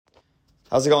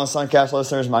How's it going, Suncast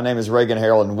listeners? My name is Reagan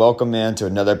Harrell, and welcome in to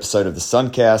another episode of the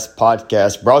Suncast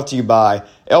podcast brought to you by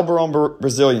El Barón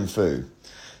Brazilian Food.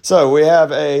 So we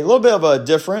have a little bit of a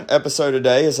different episode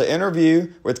today. It's an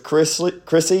interview with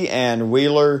Chrissy and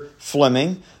Wheeler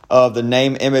Flemming of the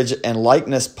Name, Image, and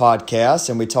Likeness podcast,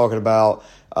 and we're talking about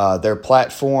their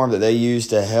platform that they use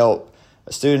to help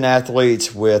student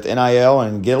athletes with NIL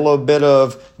and get a little bit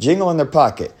of jingle in their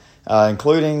pocket.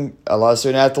 Including a lot of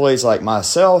student athletes like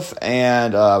myself,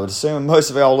 and I would assume most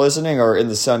of y'all listening are in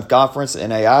the Sun Conference,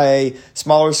 NAIA,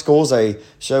 smaller schools. They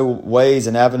show ways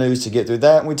and avenues to get through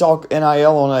that, and we talk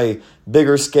NIL on a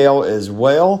bigger scale as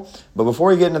well. But before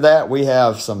we get into that, we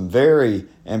have some very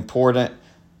important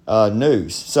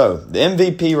news. So the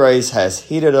MVP race has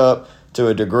heated up to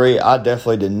a degree I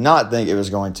definitely did not think it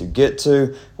was going to get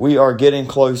to. We are getting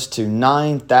close to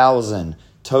 9,000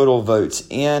 total votes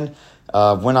in.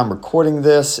 When I'm recording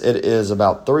this, it is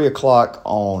about 3 o'clock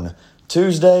on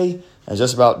Tuesday. I'm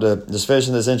just about to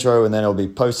finishing this intro, and then it'll be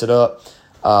posted up.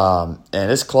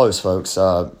 And it's close, folks.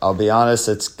 I'll be honest,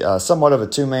 it's somewhat of a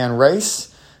two-man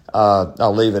race.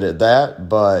 I'll leave it at that.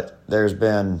 But there's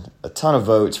been a ton of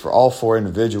votes for all four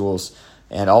individuals,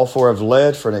 and all four have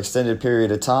led for an extended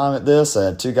period of time at this.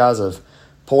 Two guys have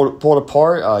pulled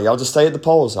apart. Y'all just stay at the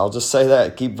polls. I'll just say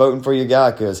that. Keep voting for your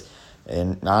guy, because...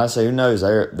 And honestly, who knows?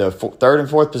 The third and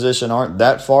fourth position aren't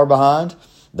that far behind.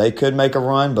 They could make a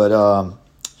run, but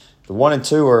the 1 and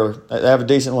 2 they have a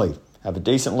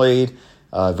decent lead.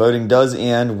 Voting does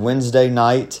end Wednesday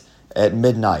night at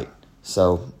midnight.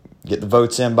 So get the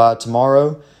votes in by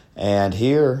tomorrow. And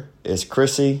here is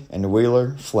Chrissy and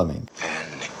Wheeler Flemming.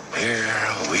 And here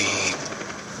we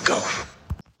go.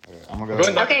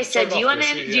 Okay, so do you want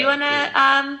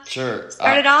to sure.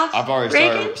 start it off? I've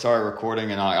already started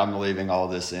recording, and I'm leaving all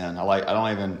this in. I'll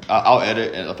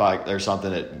edit if there's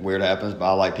something that weird happens, but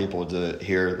I like people to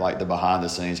hear like the behind the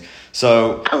scenes.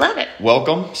 So I love it.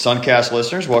 Welcome, Suncast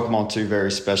listeners. Welcome on two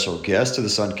very special guests to the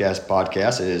Suncast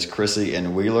podcast. It is Chrissy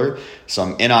and Wheeler,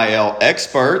 some NIL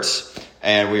experts,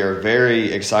 and we are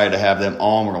very excited to have them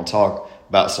on. We're going to talk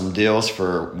about some deals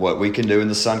for what we can do in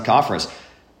the Sun Conference.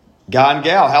 Guy and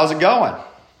gal, how's it going?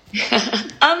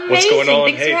 Amazing. What's going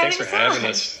on? Thanks for having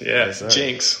us. Yeah,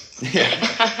 Jinx.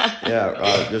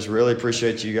 Just really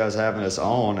appreciate you guys having us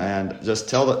on, and just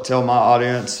tell my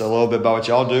audience a little bit about what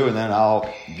y'all do, and then I'll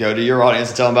go to your audience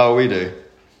and tell them about what we do.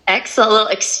 Excellent little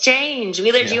exchange.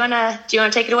 Wheeler, do you wanna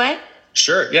take it away?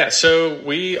 Sure. Yeah. So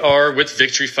we are with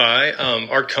Victoryfy.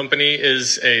 Our company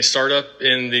is a startup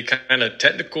in the kind of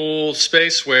technical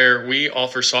space where we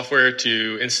offer software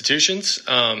to institutions.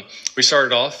 We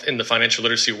started off in the financial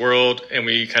literacy world, and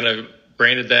we kind of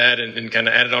branded that and kind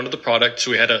of added onto the product.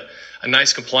 So we had a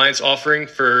nice compliance offering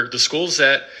for the schools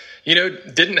that,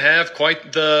 didn't have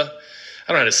quite the,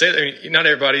 I don't know how to say it. I mean, not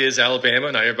everybody is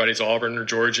Alabama, not everybody's Auburn or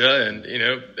Georgia. And,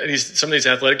 some of these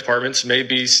athletic departments may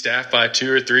be staffed by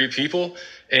 2 or 3 people,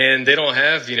 and they don't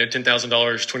have, $10,000,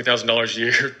 $20,000 a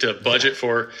year to budget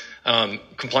for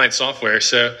compliance software.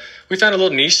 So we found a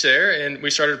little niche there, and we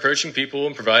started approaching people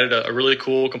and provided a really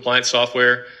cool compliance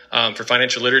software for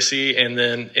financial literacy and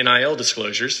then NIL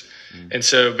disclosures. Mm-hmm. And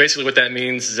so basically what that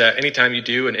means is that anytime you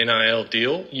do an NIL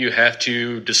deal, you have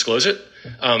to disclose it.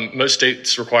 Most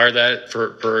states require that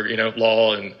for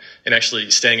law and actually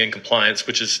staying in compliance,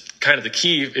 which is kind of the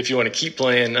key if you want to keep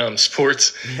playing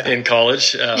sports in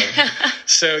college.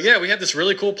 So we have this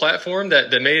really cool platform that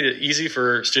made it easy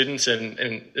for students and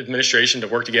administration to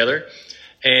work together.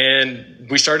 And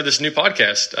we started this new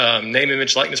podcast, Name,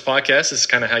 Image, Likeness podcast. This is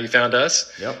kind of how you found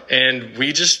us. Yep. And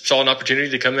we just saw an opportunity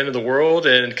to come into the world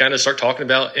and kind of start talking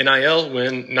about NIL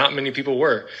when not many people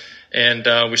were. And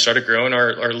we started growing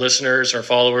our listeners, our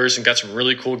followers, and got some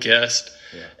really cool guests.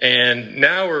 Yeah. And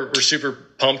now we're super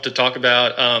pumped to talk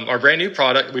about our brand new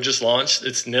product we just launched.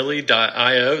 It's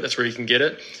Nilly.io. That's where you can get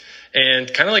it.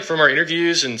 And kind of like from our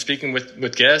interviews and speaking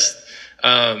with guests,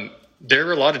 there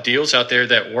were a lot of deals out there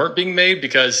that weren't being made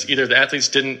because either the athletes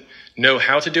didn't know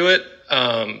how to do it,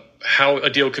 how a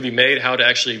deal could be made, how to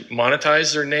actually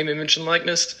monetize their name, image, and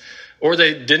likeness, or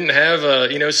they didn't have,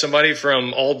 somebody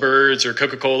from Allbirds or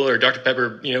Coca-Cola or Dr.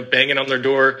 Pepper, banging on their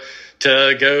door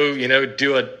to go,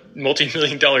 do a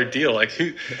multi-million-dollar deal. Like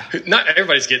who, not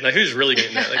everybody's getting that. Who's really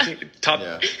getting that? Like top,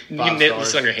 you can knit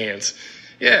this on your hands.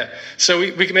 Yeah. So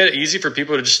we made it easy for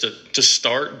people to just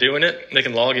start doing it. They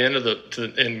can log into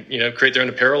and create their own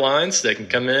apparel lines. They can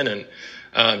come in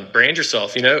and brand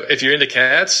yourself. If you're into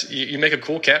cats, you make a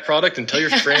cool cat product and tell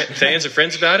your fans and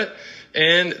friends about it,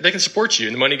 and they can support you,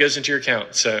 and the money goes into your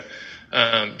account. So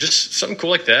just something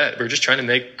cool like that. We're just trying to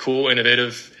make cool,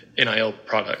 innovative NIL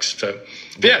products. So,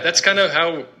 but yeah, that's kind of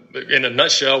how in a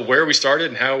nutshell, where we started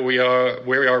and how we are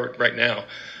where we are right now.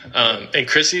 And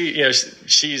Chrissy,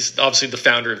 she's obviously the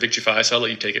founder of Victory Phi, so I'll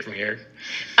let you take it from here.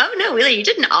 Oh, no, really, you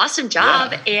did an awesome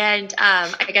job. Yeah. And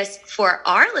I guess for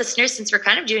our listeners, since we're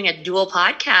kind of doing a dual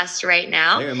podcast right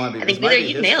now, I think Wheeler,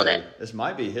 you nailed it. This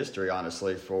might be history,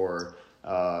 honestly, for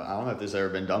I don't know if this has ever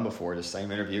been done before, the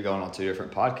same interview going on 2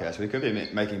 different podcasts. We could be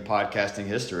making podcasting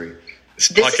history.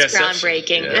 This is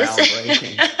groundbreaking. Yeah.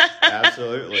 Groundbreaking.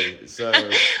 Absolutely. So,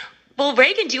 well,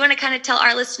 Reagan, do you want to kind of tell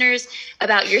our listeners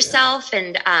about yourself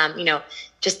and,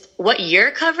 just what you're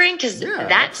covering? Because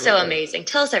that's so amazing.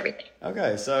 Tell us everything.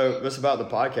 Okay, so this is about the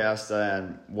podcast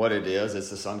and what it is. It's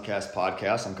the Suncast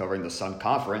podcast. I'm covering the Sun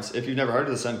Conference. If you've never heard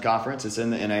of the Sun Conference, it's in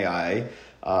the NAIA.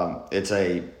 It's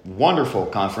a wonderful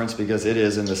conference because it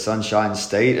is in the Sunshine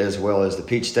State as well as the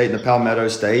Peach State and the Palmetto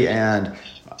State, and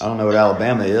I don't know what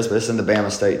Alabama is, but it's in the Bama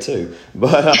State too.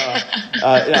 But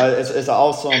it's an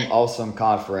awesome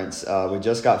conference. We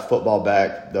just got football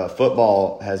back. The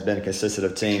football has been consisted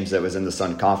of teams that was in the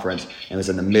Sun Conference and was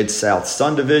in the Mid-South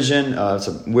Sun Division. It's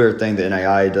a weird thing the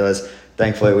NAIA does.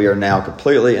 Thankfully, we are now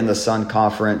completely in the Sun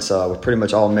Conference with pretty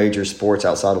much all major sports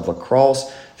outside of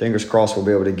lacrosse. Fingers crossed we'll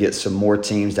be able to get some more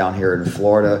teams down here in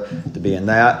Florida to be in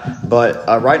that. But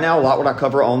right now, a lot what I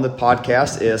cover on the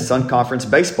podcast is Sun Conference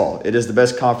baseball. It is the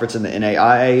best conference in the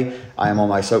NAIA. I am on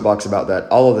my soapbox about that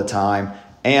all of the time.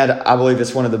 And I believe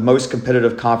it's one of the most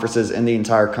competitive conferences in the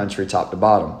entire country, top to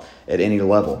bottom, at any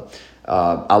level.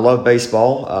 I love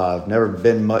baseball. I've never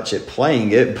been much at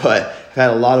playing it, but I've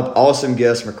had a lot of awesome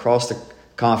guests from across the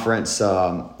conference,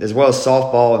 as well as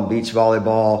softball and beach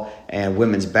volleyball and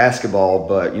women's basketball.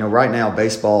 But, right now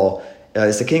baseball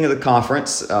is the king of the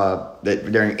conference that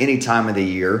during any time of the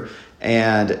year.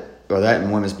 And that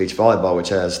and women's beach volleyball, which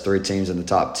has 3 teams in the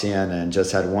top 10 and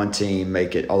just had 1 team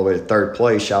make it all the way to 3rd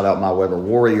place. Shout out my Weber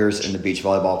Warriors in the beach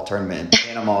volleyball tournament in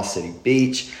Panama City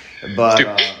Beach. But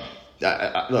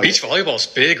look, beach volleyball's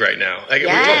big right now. Like, we're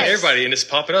talking to everybody, and it's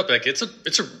popping up. Like, it's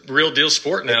a real deal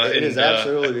sport now. It has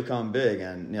absolutely become big.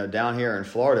 And down here in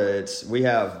Florida, we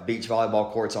have beach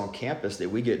volleyball courts on campus that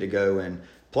we get to go and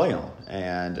play on,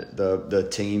 and the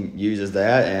team uses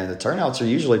that, and the turnouts are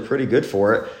usually pretty good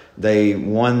for it. They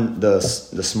won the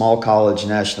small college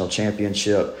national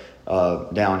championship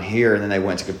down here, and then they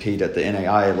went to compete at the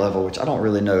NAIA level, which I don't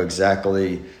really know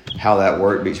exactly how that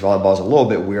worked. Beach volleyball is a little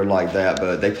bit weird like that,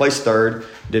 but they placed 3rd,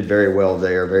 did very well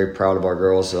there. Very proud of our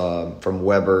girls from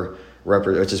Weber,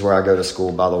 which is where I go to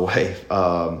school, by the way,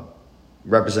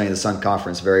 representing the Sun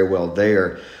Conference very well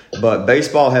there. But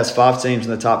baseball has 5 teams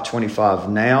in the top 25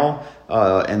 now,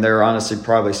 and there are honestly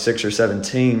probably 6 or 7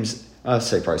 teams, I'd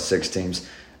say probably 6 teams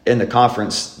in the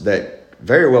conference that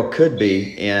very well could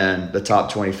be in the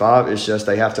top 25. It's just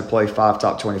they have to play 5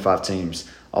 top 25 teams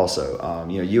also.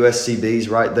 USCB's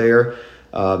right there.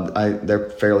 They're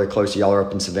fairly close to y'all. Are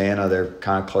up in Savannah. They're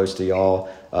kind of close to y'all.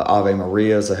 Ave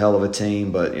Maria is a hell of a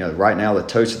team. But, right now the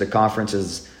toast of the conference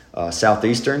is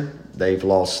Southeastern. They've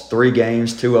lost 3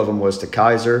 games. 2 of them was to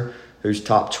Kaiser, who's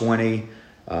top 20.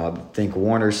 I think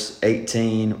Warner's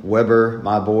 18. Weber,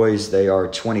 my boys, they are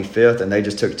 25th, and they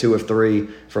just took 2 of 3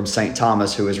 from St.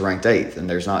 Thomas, who is ranked 8th. And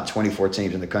there's not 24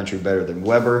 teams in the country better than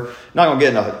Weber. Not going to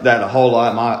get into that a whole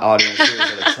lot. My audience here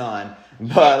is a ton.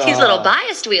 But he's a little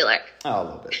biased, Wheeler. Oh, a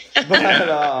little bit.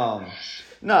 But,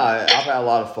 no, I've had a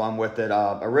lot of fun with it.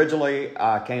 Originally,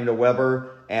 I came to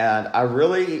Weber, and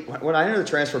when I entered the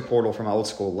transfer portal from my old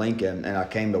school Lincoln, and I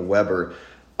came to Weber,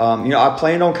 I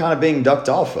planned on kind of being ducked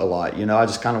off a lot. I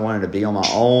just kind of wanted to be on my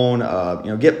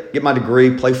own, get my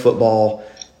degree, play football,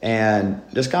 and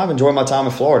just kind of enjoy my time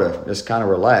in Florida, just kind of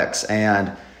relax.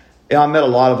 And I met a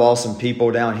lot of awesome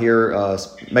people down here,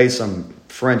 made some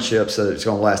friendships that it's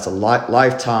going to last a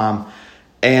lifetime.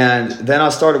 And then I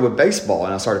started with baseball,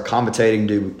 and I started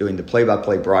commentating, doing the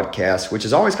play-by-play broadcast, which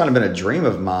has always kind of been a dream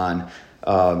of mine.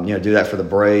 Do that for the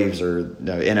Braves or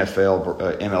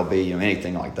NFL, MLB,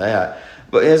 anything like that.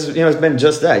 But it's been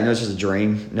just that. It's just a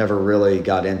dream. Never really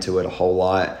got into it a whole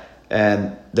lot.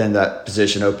 And then that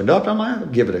position opened up, and I'm like, I'll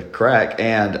give it a crack.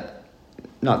 And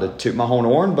not to toot my own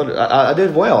horn, but I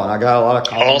did well, and I got a lot of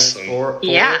compliments for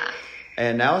it.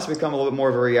 And now it's become a little bit more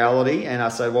of a reality. And I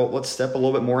said, well, let's step a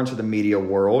little bit more into the media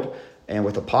world and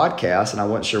with a podcast. And I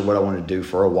wasn't sure what I wanted to do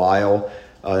for a while.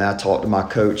 And I talked to my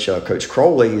coach, Coach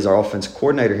Crowley. He's our offensive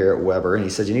coordinator here at Weber. And he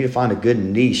said, you need to find a good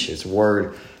niche. It's a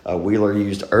word Wheeler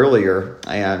used earlier.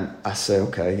 And I said,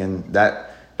 okay. And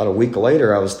that about a week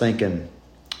later, I was thinking,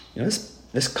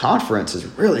 this conference is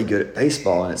really good at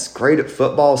baseball, and it's great at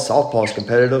football. Softball is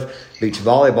competitive, beach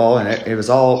volleyball, and it was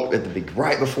all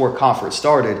right before conference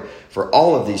started for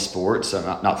all of these sports. So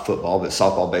not football, but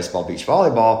softball, baseball, beach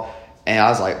volleyball. And I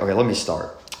was like, okay, let me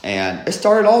start. And it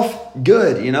started off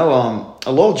good, you know,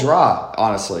 a little dry,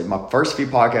 honestly. My first few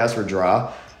podcasts were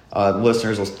dry.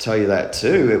 Listeners will tell you that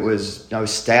too. It was, you know,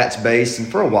 stats based,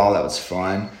 and for a while that was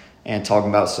fun, and talking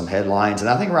about some headlines. And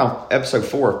I think around episode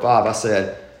 4 or 5, I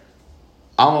said,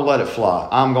 I'm going to let it fly.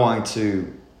 I'm going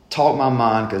to talk my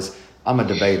mind because I'm a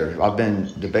debater. I've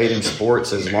been debating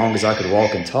sports as long as I could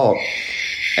walk and talk.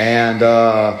 And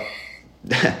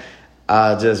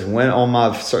I just went on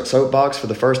my soapbox for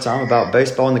the first time about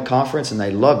baseball in the conference, and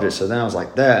they loved it. So then I was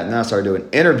like that, and then I started doing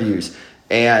interviews.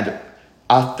 And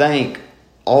I thank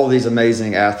all these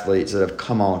amazing athletes that have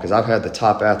come on, because I've had the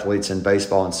top athletes in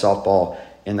baseball and softball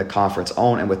in the conference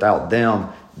on, and without them,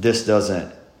 this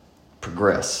doesn't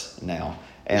progress now.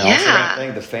 And also I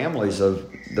thank the families of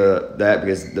that,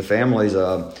 because the families,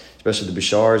 especially the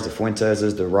Bichards, the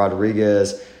Fuenteses, the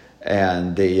Rodriguez,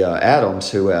 and the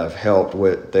Adams, who have helped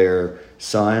with their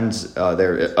sons.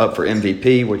 They're up for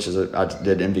MVP, which is I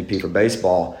did MVP for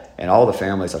baseball, and all the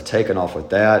families have taken off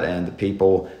with that. And the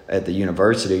people at the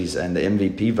universities, and the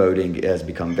MVP voting has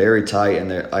become very tight. And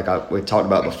we talked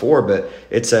about before, but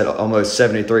it's at almost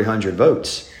 7,300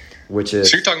 votes. Which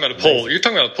is so you're talking about a poll. You're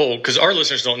talking about a poll because our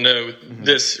listeners don't know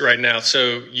this right now.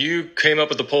 So you came up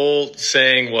with the poll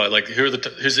saying what? Like who's the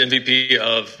MVP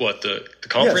of what, the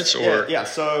conference? Yes, or yeah.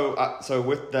 So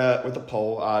with the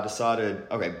poll, I decided,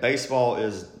 okay, baseball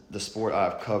is the sport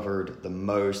I've covered the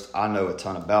most. I know a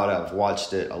ton about it. I've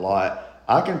watched it a lot.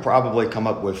 I can probably come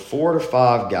up with 4 to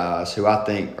 5 guys who I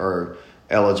think are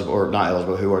eligible, or not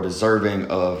eligible, who are deserving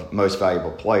of most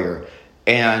valuable player.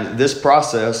 And this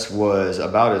process was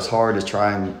about as hard as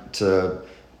trying to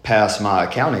pass my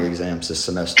accounting exams this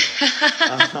semester.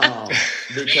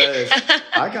 Because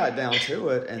I got down to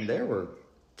it, and there were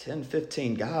 10,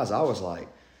 15 guys. I was like,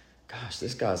 gosh,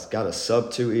 this guy's got a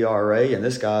sub-2 ERA, and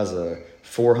this guy's a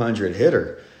 400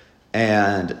 hitter.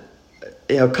 And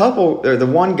the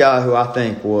one guy who I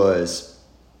think was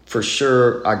for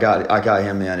sure I got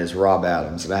him in is Rob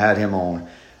Adams, and I had him on.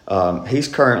 He's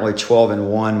currently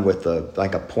 12-1 with a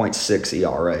 0.6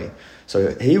 ERA.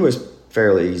 So he was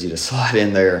fairly easy to slide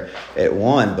in there at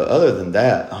 1. But other than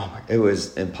that, it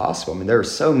was impossible. I mean, there were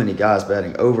so many guys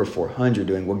batting over 400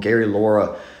 doing well. Gary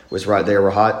Laura was right there.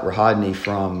 Rahadny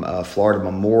from Florida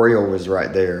Memorial was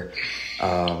right there.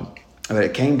 But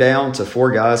it came down to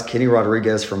 4 guys. Kenny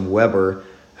Rodriguez from Weber,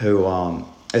 who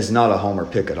is not a homer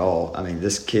pick at all. I mean,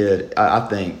 this kid, I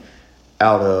think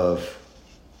out of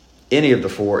any of the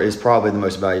 4 is probably the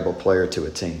most valuable player to a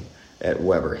team at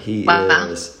Weber. He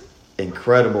is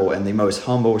incredible and the most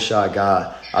humble, shy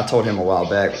guy. I told him a while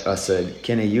back, I said,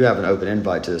 Kenny, you have an open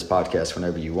invite to this podcast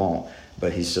whenever you want.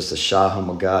 But he's just a shy,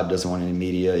 humble guy, doesn't want any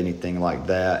media, anything like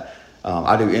that.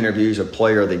 I do interviews with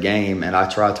player of the game, and I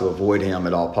try to avoid him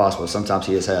at all possible. Sometimes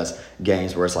he just has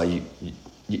games where it's like,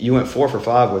 you went 4 for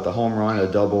 5 with a home run, a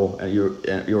double, and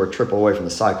you were a triple away from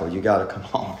the cycle. You got to come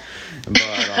on.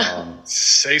 But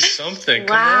say something.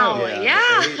 Wow. Come on.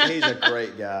 Yeah. He's a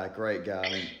great guy.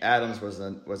 I mean, Adams was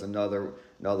another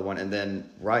one, and then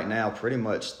right now, pretty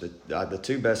much the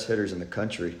 2 best hitters in the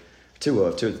country, two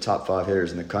of the top 5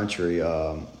 hitters in the country.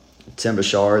 Tim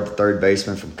Bichard, the third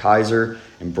baseman from Kaiser,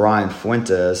 and Brian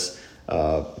Fuentes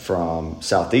from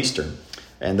Southeastern.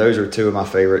 And those are 2 of my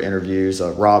favorite interviews.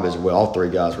 Rob as well. All 3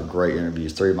 guys were great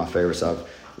interviews. 3 of my favorites I've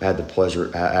had the pleasure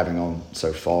of having on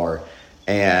so far.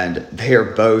 And they are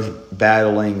both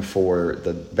battling for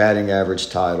the batting average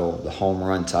title, the home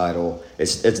run title.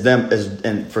 It's them,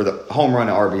 and for the home run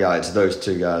and RBI, it's those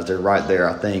 2 guys. They're right there,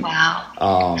 I think. Wow.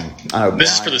 I know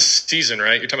This is for the season,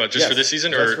 right? You're talking about just for this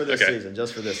season? Just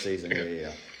for this season, okay.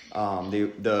 Yeah.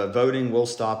 The voting will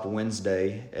stop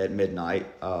Wednesday at midnight.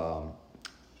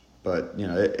 But,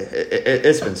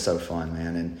 it's been so fun,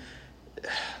 man. And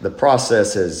the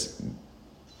process is,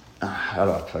 how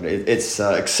do I put it? It's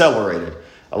accelerated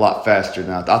a lot faster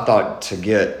than I thought. To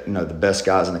get, the best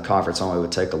guys in the conference only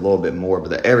would take a little bit more,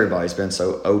 but everybody's been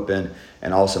so open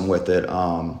and awesome with it.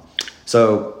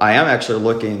 So I am actually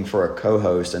looking for a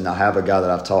co-host, and I have a guy that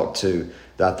I've talked to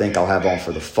that I think I'll have on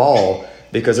for the fall,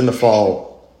 because in the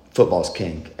fall, football's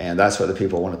king, and that's what the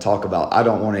people want to talk about. I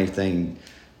don't want anything.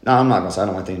 No, I'm not going to say I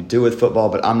don't want anything to do with football,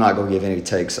 but I'm not going to give any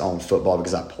takes on football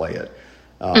because I play it.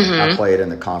 I play it in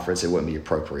the conference. It wouldn't be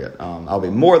appropriate. I'll be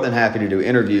more than happy to do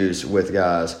interviews with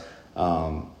guys.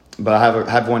 But I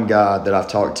have one guy that I've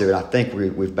talked to, and I think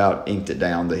we've about inked it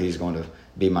down that he's going to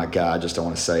be my guy. I just don't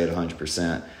want to say it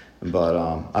 100%. But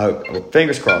I hope,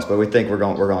 fingers crossed, but we think we're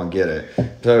going to get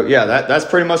it. So, yeah, that's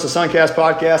pretty much the Suncast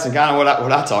podcast and kind of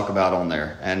what I talk about on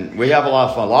there. And we have a lot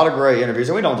of fun, a lot of great interviews.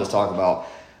 And we don't just talk about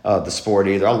the sport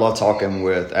either. I love talking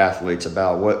with athletes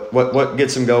about what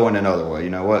gets them going another way.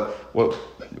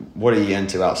 what are you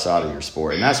into outside of your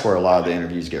sport? And that's where a lot of the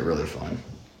interviews get really fun.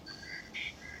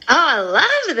 Oh, I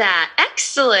love that.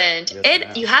 Excellent. Yes, And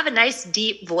ma'am. you have a nice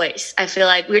deep voice. I feel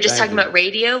like we were just Thank talking you. about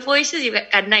radio voices. You've got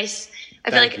a nice, I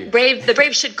feel Thank like you. the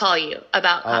Braves should call you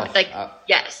about,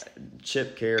 yes.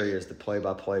 Chip Carey is the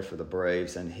play-by-play for the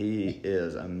Braves, and he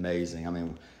is amazing. I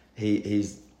mean,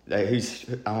 he's I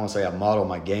don't want to say I model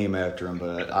my game after him,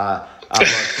 but I love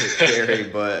Chip Carey.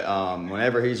 But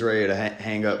whenever he's ready to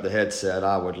hang up the headset,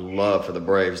 I would love for the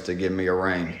Braves to give me a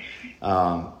ring.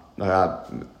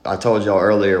 I told y'all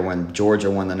earlier when Georgia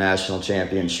won the national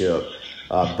championship,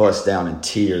 I bust down in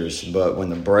tears. But when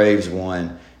the Braves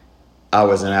won, I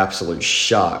was in absolute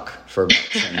shock for about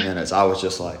 10 minutes. I was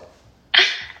just like,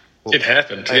 it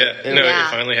happened. It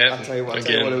finally happened. I'll tell you what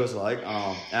it was like.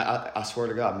 I swear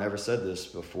to God, I've never said this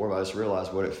before, but I just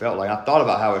realized what it felt like. I thought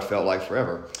about how it felt like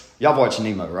forever. Y'all watched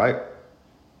Nemo, right?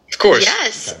 Of course.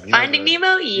 Yes. Okay, Finding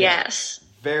Nemo? Yes.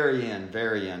 Very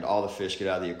end, all the fish get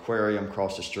out of the aquarium,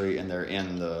 cross the street, and they're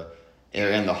in the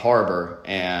harbor,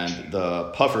 and the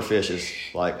puffer fish is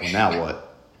like, well, now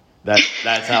what?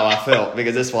 That's how I felt,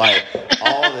 because it's like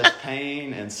all this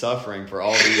pain and suffering for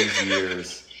all these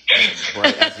years.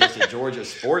 As just a Georgia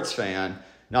sports fan,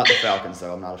 not the Falcons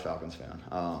though. I'm not a Falcons fan.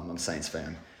 I'm a Saints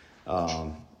fan.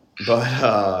 God,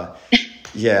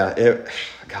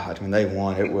 when they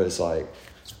won, it was like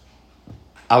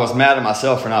I was mad at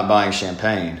myself for not buying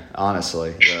champagne,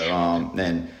 honestly,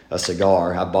 and a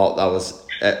cigar. I was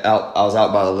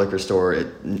out by the liquor store at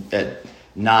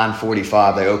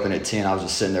 9:45. They opened at 10. I was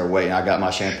just sitting there waiting. I got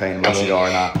my champagne and my cigar,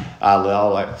 and I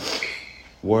was like,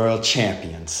 world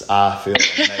champions. I feel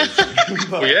amazing.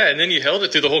 Well, yeah, and then you held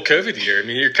it through the whole COVID year. I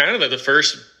mean, you're kind of the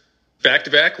first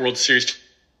back-to-back World Series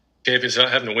champions not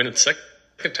having to win it the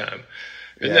second time.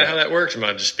 Isn't that how that works? Or am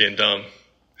I just being dumb?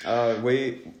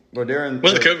 We're during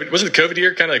wasn't the COVID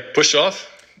year kind of like pushed off?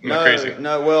 Crazy?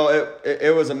 No. Well,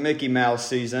 it was a Mickey Mouse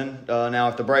season. Now,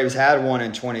 if the Braves had one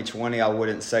in 2020, I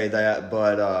wouldn't say that,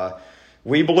 but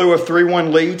we blew a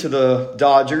 3-1 lead to the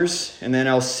Dodgers in the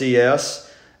NLCS.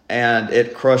 And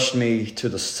it crushed me to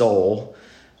the soul.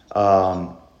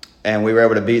 And we were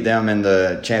able to beat them in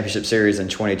the championship series in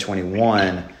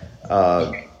 2021. And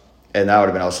that would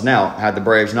have been awesome. Now, had the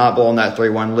Braves not blown that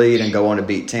 3-1 lead and go on to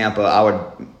beat Tampa,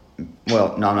 I'm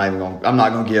not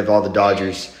going to give all the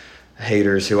Dodgers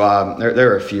haters there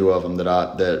are a few of them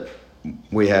that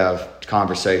we have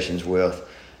conversations with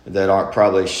that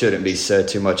probably shouldn't be said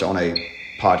too much on a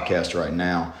podcast right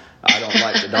now. I don't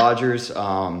like the Dodgers.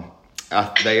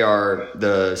 They are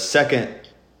the second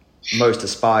most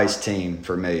despised team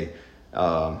for me.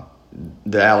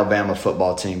 The Alabama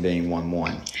football team being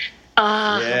 1-1.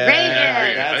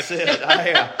 Reagan. That's it.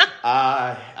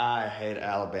 I hate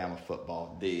Alabama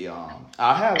football.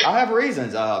 I have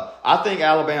reasons. I think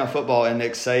Alabama football and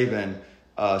Nick Saban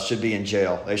should be in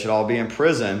jail. They should all be in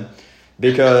prison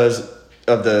because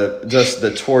of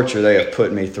the torture they have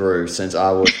put me through since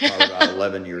I was probably about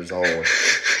 11 years old.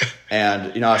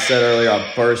 And, I said earlier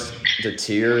I burst to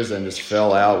tears and just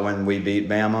fell out when we beat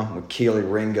Bama with Keely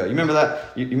Ringo. You remember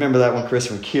that? You remember that one, Chris,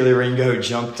 when Keely Ringo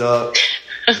jumped up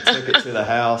and took it to the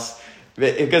house?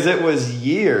 Because it was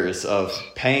years of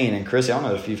pain. And, Chris, I don't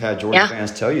know if you've had Georgia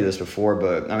fans tell you this before,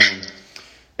 but, I mean,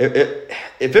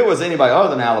 if it was anybody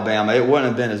other than Alabama, it wouldn't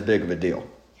have been as big of a deal.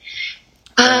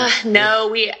 No,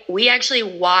 we actually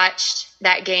watched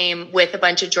that game with a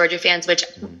bunch of Georgia fans, which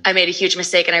I made a huge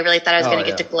mistake, and I really thought I was going to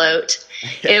get to gloat.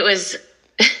 Yeah. It was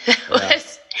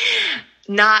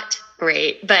not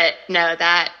great, but no,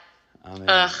 that.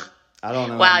 I don't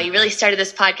know. Wow, you really started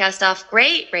this podcast off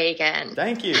great, Reagan.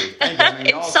 Thank you.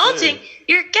 Insulting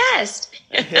your guest.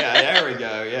 Yeah, there we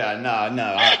go. Yeah,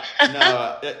 no.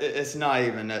 It's not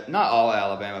even. Not all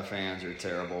Alabama fans are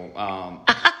terrible.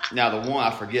 Now, the one,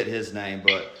 I forget his name,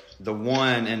 but the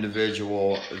one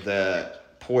individual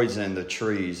that poisoned the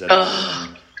trees at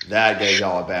Auburn, that gave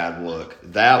y'all a bad look.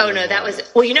 That was.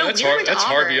 Well, that's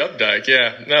Harvey Updike.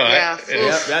 Yeah, no, that's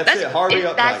it. Harvey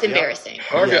Updike. That's embarrassing.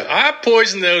 Harvey, I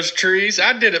poisoned those trees.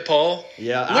 I did it, Paul.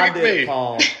 Yeah, Look I at did me. it,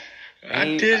 Paul.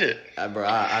 I did it. Bro,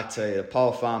 I tell you, the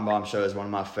Paul Feinbaum show is one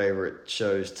of my favorite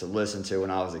shows to listen to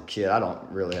when I was a kid. I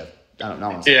don't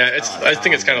know. Yeah, I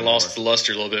think it's kind of lost the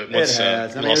luster a little bit once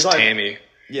lost Tammy.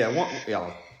 Yeah,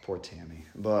 poor Tammy.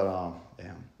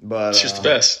 But she's the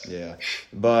best. Yeah,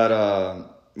 but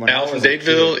when Al from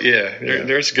Dadeville,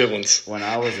 there's good ones. When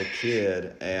I was a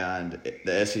kid and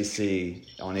the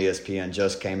SEC on ESPN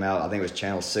just came out, I think it was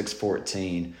channel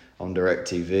 614 on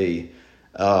DirecTV.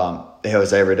 It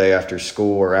was every day after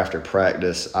school or after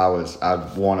practice.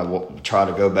 I'd want to try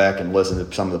to go back and listen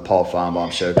to some of the Paul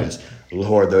Feinbaum show because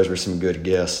Lord, those were some good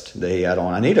guests that he had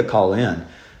on. I need to call in.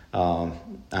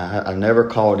 I've never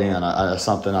called in. It's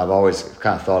something I've always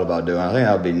kind of thought about doing. I think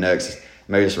that would be next.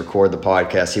 Maybe just record the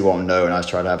podcast. He won't know, and I just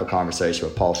try to have a conversation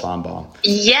with Paul Feinbaum.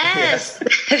 Yes,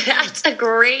 that's a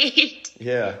great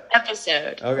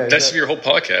episode. Okay, that's your whole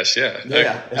podcast. Yeah,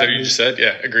 yeah. Is that what you just said?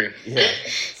 Yeah, agree. Yeah.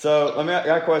 So I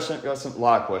got a question. Got a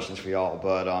lot of questions for y'all,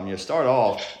 but start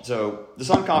off. So the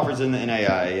Sun Conference in the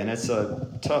NAIA, and it's a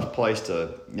tough place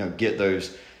to get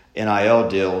those NIL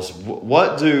deals.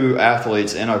 What do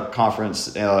athletes in a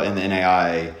conference in the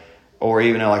NAIA, or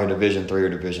even at like a Division III or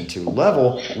Division II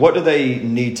level, what do they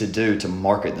need to do to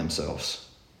market themselves?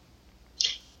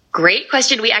 Great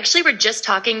question. We actually were just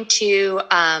talking to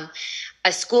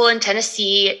a school in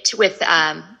Tennessee with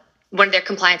one of their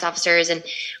compliance officers, and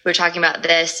we were talking about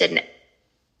this. And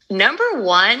number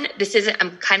one,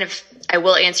 I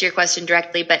will answer your question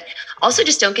directly, but also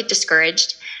just don't get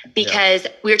discouraged, because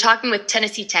we were talking with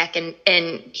Tennessee Tech, and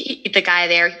the guy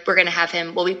there, we're going to have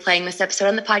him, we'll be playing this episode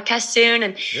on the podcast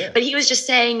soon. But he was just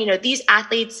saying, these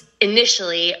athletes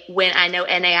initially, when I know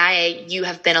NAIA, you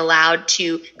have been allowed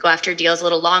to go after deals a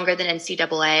little longer than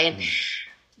NCAA.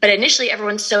 But initially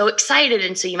everyone's so excited.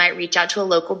 And so you might reach out to a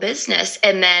local business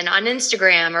and then on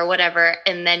Instagram or whatever,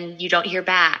 and then you don't hear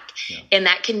back. And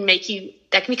that can be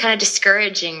kind of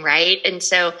discouraging, right? And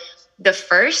so the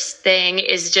first thing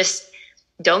is just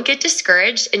don't get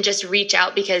discouraged and just reach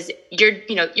out, because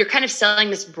you're kind of selling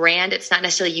this brand. It's not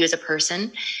necessarily you as a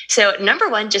person. So number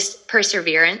one, just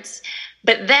perseverance.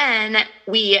 But then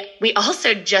we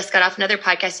also just got off another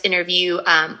podcast interview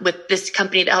with this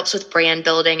company that helps with brand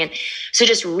building. And so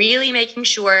just really making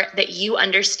sure that you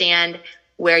understand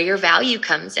where your value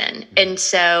comes in. And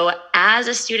so as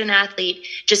a student athlete,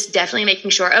 just definitely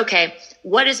making sure, okay,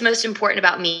 what is most important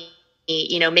about me?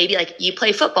 Maybe like you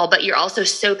play football, but you're also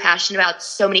so passionate about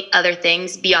so many other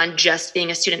things beyond just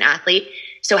being a student athlete.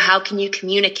 So how can you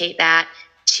communicate that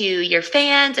to your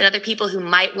fans and other people who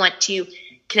might want to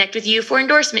connect with you for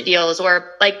endorsement deals,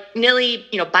 or like Nilly,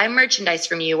 buy merchandise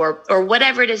from you, or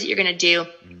whatever it is that you're going to do.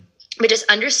 But just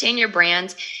understand your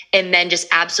brands, and then just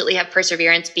absolutely have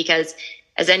perseverance, because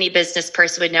as any business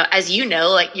person would know, as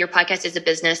like your podcast is a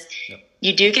business,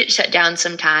 you do get shut down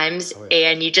sometimes,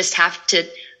 and you just have to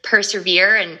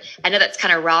persevere. And I know that's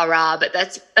kind of rah, but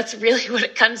that's really what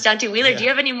it comes down to. Wheeler, do you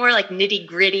have any more like nitty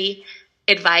gritty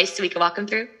advice we can walk them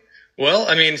through? Well,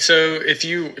 so if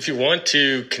you want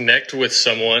to connect with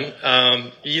someone,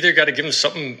 you either got to give them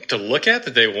something to look at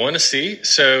that they want to see.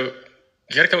 So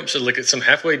you got to come up with at some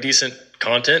halfway decent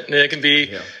content, and it can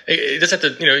be. It doesn't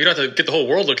have to. You don't have to get the whole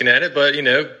world looking at it, but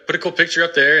put a cool picture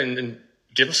up there and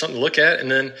give them something to look at, and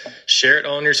then share it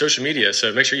on your social media.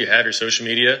 So make sure you have your social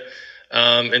media,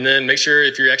 and then make sure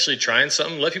if you're actually trying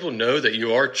something, let people know that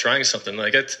you are trying something.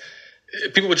 Like that's.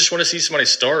 People would just want to see somebody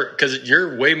start, because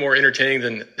you're way more entertaining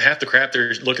than half the crap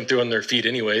they're looking through on their feed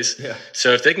anyways.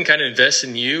 So if they can kind of invest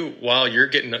in you while you're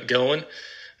getting going,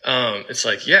 it's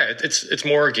like, it's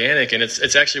more organic, and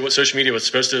it's actually what social media was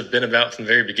supposed to have been about from the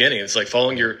very beginning. It's like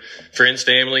following your friends,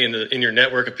 family, and in your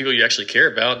network of people you actually care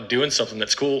about, doing something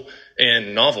that's cool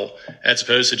and novel, as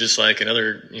opposed to just like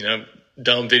another,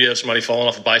 dumb video of somebody falling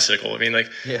off a bicycle.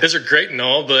 Those are great and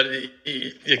all, but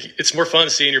it's more fun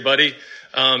seeing your buddy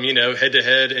head to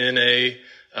head in a,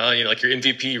 like your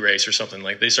MVP race or something.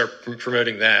 Like they start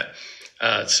promoting that.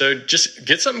 So just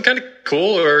get something kind of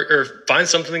cool, or find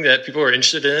something that people are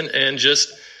interested in, and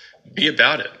just be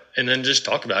about it, and then just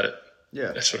talk about it.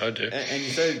 Yeah. That's what I do. And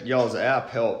you said y'all's app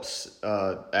helps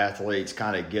athletes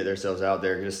kind of get themselves out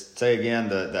there. Just say again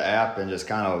the app, and just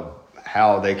kind of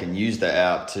how they can use the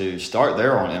app to start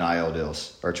their own NIL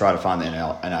deals, or try to find the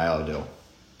NIL deal.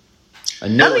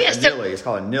 Nilly. It's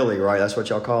called a Nilly, right? That's what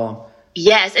y'all call them?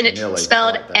 Yes, and it's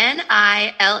spelled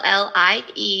NILLIE.io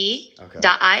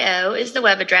is the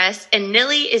web address. And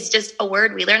Nilly is just a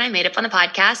word Wheeler and I made up on the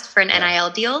podcast for an NIL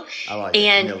deal. I like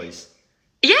it. Nillies.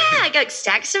 Yeah, I got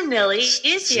stacks of Nillies.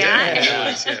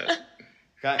 Yeah.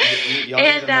 I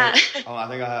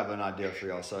think I have an idea for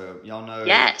y'all. So y'all know,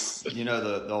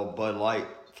 the old Bud Light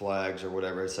flags or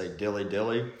whatever, say dilly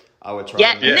dilly. I would try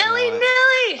Nilly.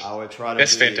 I would try to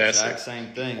do the exact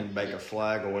same thing and make a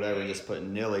flag or whatever and just put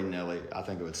nilly. I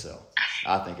think it would sell.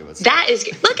 That is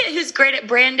good. Look at who's great at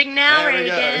branding now, Reagan.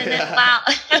 Yeah. Wow.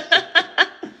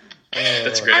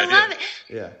 That's a great idea. I love it.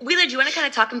 Yeah. Wheeler, do you want to kind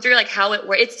of talk them through like how it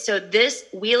works? So this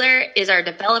Wheeler is our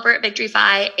developer at Victory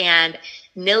Fi, and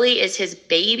Nilly is his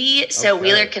baby. So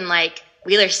Wheeler's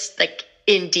like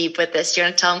in deep with this. Do you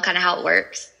want to tell him kind of how it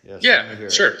works? Yeah,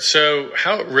 sure. So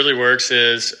how it really works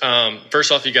is,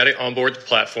 first off, you got to onboard the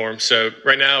platform. So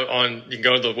right now you can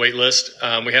go to the wait list.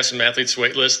 We have some athletes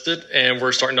waitlisted, and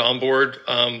we're starting to onboard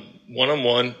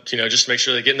one-on-one, just to make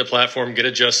sure they get in the platform, get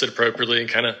adjusted appropriately, and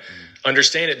kind of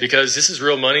understand it, because this is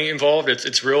real money involved.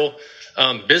 It's real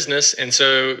business. And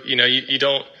so, we just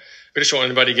don't want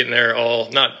anybody getting there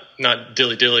all not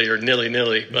dilly-dilly or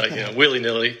nilly-nilly, like,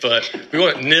 willy-nilly, but we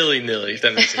want it nilly-nilly, if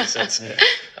that makes any sense.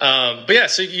 But yeah,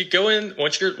 so you go in,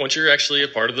 once you're actually a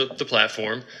part of the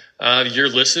platform, you're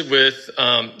listed with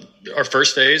our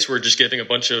first phase. We're just giving a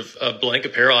bunch of blank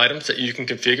apparel items that you can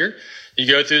configure. You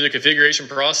go through the configuration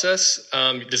process,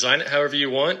 design it however you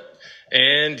want,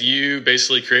 and you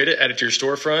basically create it, add it to your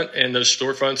storefront, and those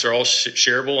storefronts are all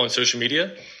shareable on social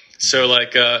media. So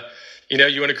like,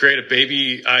 you want to create a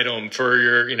baby item for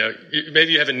your,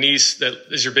 maybe you have a niece that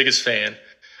is your biggest fan.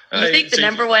 I think the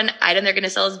number one item they're going to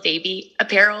sell is baby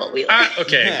apparel.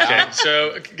 Okay.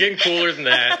 So getting cooler than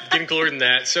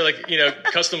that. So like,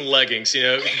 custom leggings,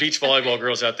 beach volleyball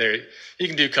girls out there, you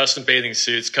can do custom bathing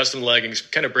suits, custom leggings,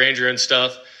 kind of brand your own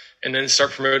stuff, and then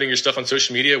start promoting your stuff on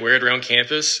social media, wear it around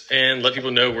campus, and let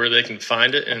people know where they can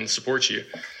find it and support you.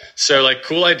 So like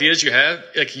cool ideas you have,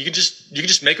 like you can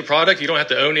just make a product. You don't have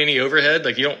to own any overhead.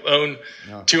 Like you don't own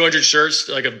 200 shirts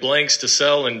like of blanks to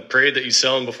sell and pray that you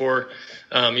sell them before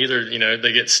either,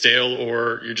 they get stale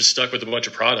or you're just stuck with a bunch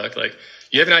of product. Like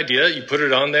you have an idea, you put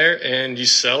it on there and you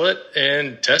sell it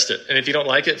and test it. And if you don't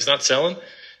like it, if it's not selling,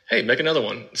 hey, make another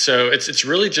one. So it's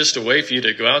really just a way for you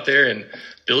to go out there and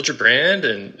build your brand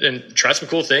and try some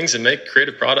cool things and make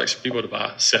creative products for people to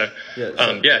buy. So,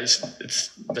 that's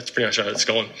pretty much how it's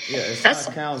going. Yeah, it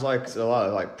sounds like a lot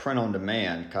of like print on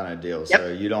demand kind of deal. So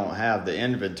you don't have the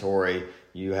inventory.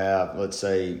 You have, let's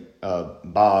say,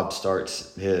 Bob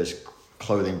starts his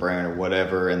clothing brand or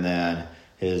whatever, and then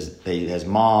his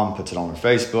mom puts it on her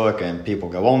Facebook, and people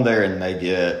go on there and they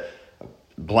get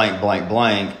blank,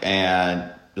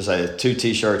 and just say 2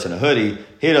 T-shirts and a hoodie.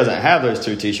 He doesn't have those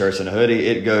 2 T-shirts and a hoodie.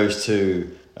 It goes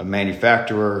to a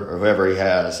manufacturer or whoever he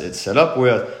has it set up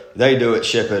with. They do it,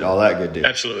 ship it, all that good deal.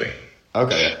 Absolutely.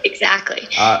 Okay. Exactly.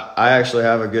 I actually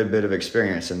have a good bit of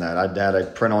experience in that. I had a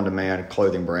print-on-demand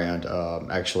clothing brand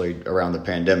actually around the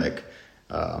pandemic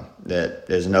that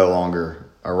is no longer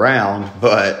around,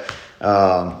 but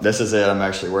this is it. I'm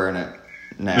actually wearing it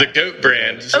now. The GOAT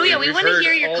brand. So we want to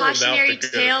hear your cautionary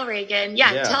tale, Reagan.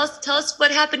 Yeah, tell us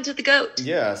what happened to the GOAT.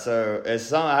 Yeah, so it's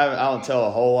something I don't tell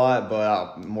a whole lot, but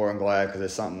I'm more than glad because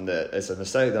it's something it's a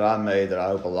mistake that I made that I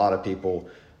hope a lot of people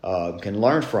can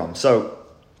learn from. So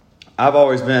I've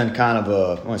always been kind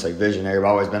of I won't say visionary, but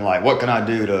I've always been like, what can I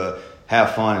do to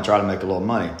have fun and try to make a little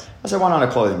money? I said, why not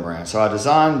a clothing brand? So I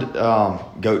designed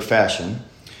GOAT Fashion,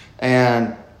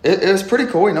 and it was pretty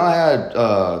cool. I had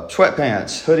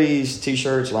sweatpants, hoodies,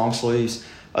 T-shirts, long sleeves,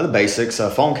 other basics,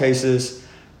 phone cases.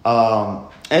 And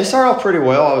it started off pretty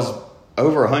well. I was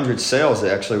over 100 sales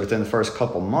actually within the first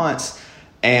couple months.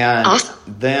 And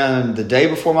then the day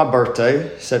before my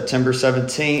birthday, September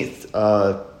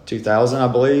 17th, 2000, I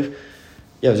believe.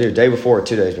 Yeah, it was either the day before or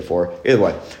 2 days before. Either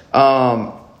way.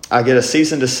 I get a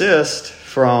cease and desist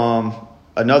from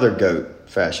another GOAT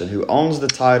Fashion who owns the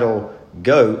title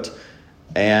GOAT.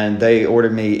 And they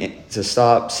ordered me to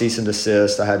stop, cease and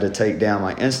desist. I had to take down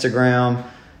my Instagram,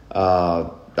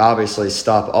 obviously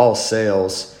stop all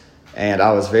sales. And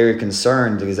I was very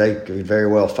concerned because they could very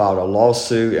well filed a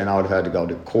lawsuit and I would have had to go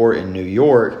to court in New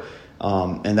York.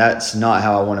 And that's not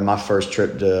how I wanted my first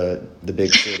trip to the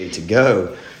big city to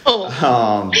go.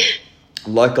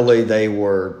 Luckily, they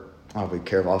were, I'll be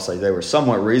careful, I'll say they were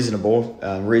somewhat reasonable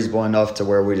enough to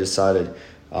where we decided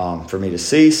for me to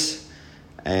cease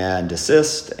and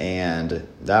desist, and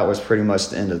that was pretty much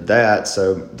the end of that.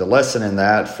 So the lesson in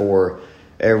that for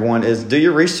everyone is do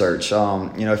your research.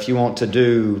 If you want to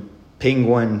do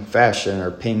Penguin Fashion or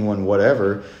Penguin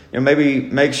whatever, maybe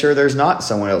make sure there's not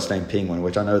someone else named Penguin,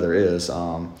 which I know there is.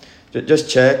 Just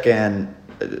check and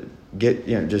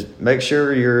just make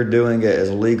sure you're doing it as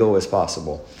legal as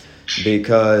possible,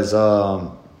 because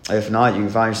if not, you can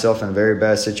find yourself in a very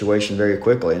bad situation very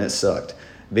quickly, and it sucked.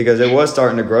 Because it was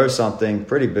starting to grow something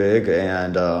pretty big,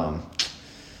 and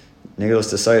needless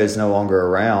to say, it's no longer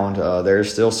around.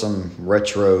 There's still some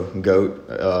retro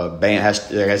GOAT band, I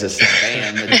guess it's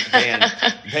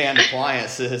band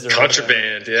appliances. Or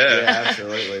contraband, yeah,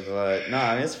 absolutely. But no,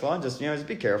 I mean, it's fun. Just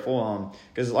be careful,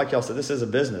 because like y'all said, this is a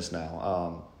business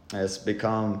now. It's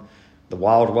become the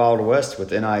wild, wild west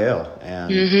with NIL, and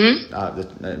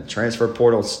the transfer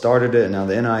portal started it, and now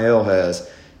the NIL has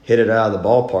hit it out of the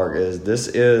ballpark. This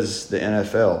is the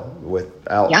NFL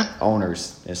without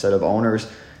owners. Instead of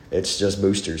owners, it's just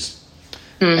boosters.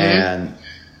 And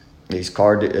these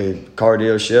car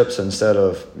dealerships, instead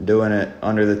of doing it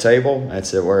under the table,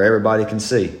 it's it where everybody can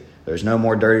see. There's no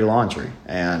more dirty laundry.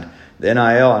 And the NIL,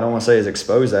 I don't want to say is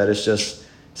exposed that. It's just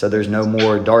so there's no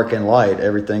more dark and light.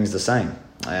 Everything's the same.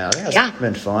 And I think that's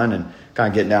been fun, and kind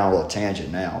of getting down a little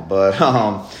tangent now. But,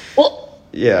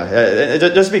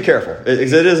 just be careful.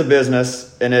 It is a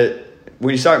business, and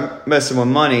when you start messing with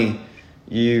money,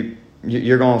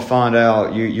 you're going to find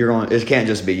out it can't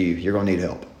just be you. You're going to need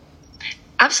help.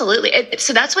 Absolutely.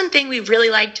 So that's one thing we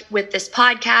really liked with this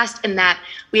podcast, and that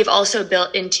we've also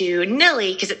built into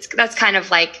NIL, because that's kind of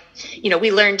like,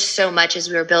 we learned so much as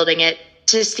we were building it,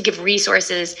 just to give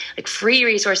resources, like free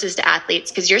resources to athletes.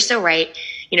 Because you're so right.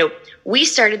 We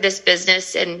started this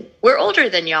business and we're older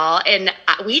than y'all, and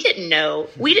we didn't know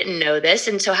this.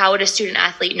 And so how would a student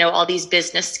athlete know all these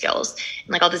business skills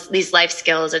and like all these life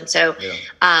skills? And so,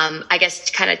 I guess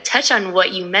to kind of touch on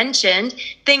what you mentioned,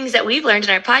 things that we've learned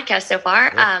in our podcast so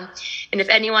far. Yeah. And if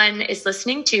anyone is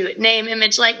listening to Name,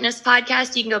 Image, Likeness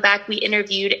podcast, you can go back. We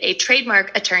interviewed a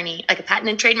trademark attorney, like a patent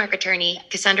and trademark attorney,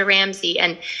 Cassandra Ramsey.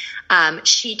 And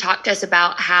she talked to us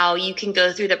about how you can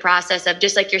go through the process of,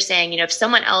 just like you're saying, if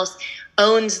someone else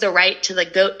owns the right to the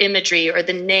goat imagery or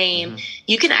the name,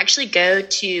 you can actually go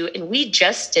to, and we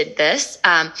just did this,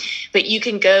 but you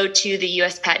can go to the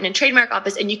U.S. Patent and Trademark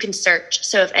Office and you can search.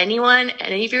 So if any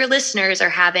of your listeners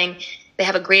they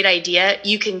have a great idea,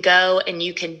 you can go and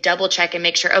you can double check and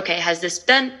make sure, okay, has this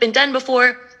been done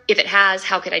before? If it has,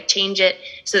 how could I change it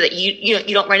so that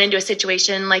you don't run into a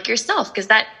situation like yourself? Because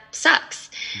that sucks.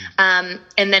 And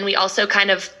then we also kind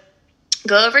of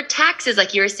go over taxes,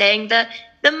 like you were saying, the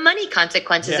money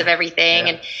consequences of everything.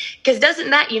 And because doesn't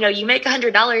that, you make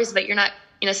 $100, but you're not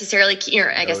necessarily,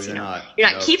 you're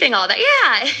not keeping all that.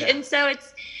 Yeah. And so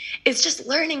it's just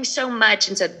learning so much.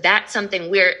 And so that's something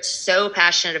we're so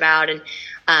passionate about. And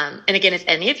again, if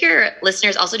any of your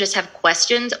listeners also just have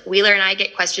questions, Wheeler and I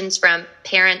get questions from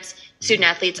parents, student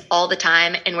athletes all the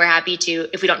time, and we're happy to,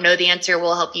 if we don't know the answer,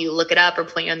 we'll help you look it up or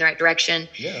point you in the right direction.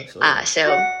 Yeah, absolutely.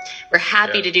 So we're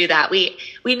happy to do that. We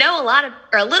know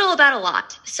a little about a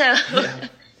lot. So well,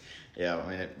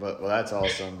 that's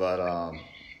awesome. But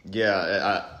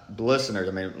listeners,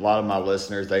 a lot of my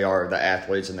listeners, they are the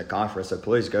athletes in the conference. So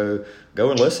please go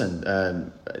and listen.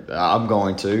 And I'm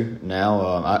going to now.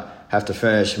 I have to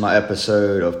finish my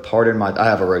episode of I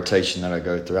have a rotation that I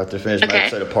go through. I have to finish my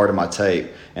episode of Part of My Tape,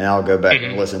 and I'll go back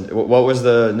and listen. What was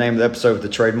the name of the episode with the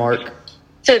trademark?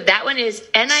 So that one is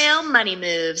NIL Money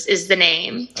Moves is the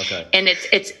name. Okay. And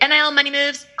it's NIL Money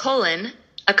Moves,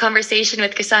 a conversation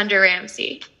with Cassandra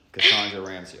Ramsey. Cassandra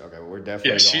Ramsey. Okay, well, we're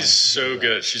definitely she's so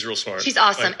good. She's real smart. She's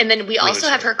awesome. And then we also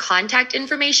have her contact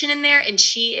information in there, and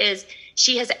she has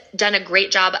done a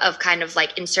great job of kind of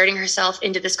like inserting herself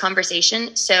into this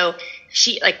conversation. So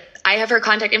I have her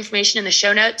contact information in the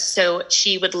show notes. So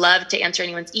she would love to answer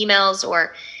anyone's emails,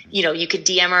 or, you could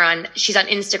DM her she's on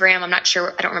Instagram. I'm not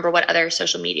sure. I don't remember what other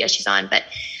social media she's on, but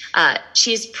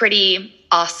she's pretty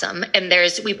awesome. And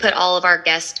we put all of our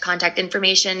guest contact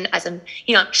information I'm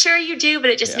sure you do, but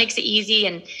it just makes it easy.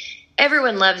 And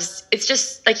everyone loves, it's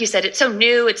just like you said, it's so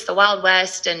new. It's the Wild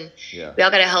West, and we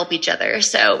all got to help each other.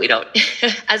 So we don't,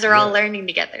 as we're all learning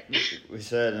together. We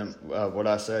said, what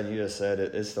I said, you just said,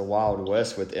 it's the Wild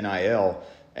West with NIL.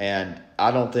 And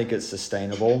I don't think it's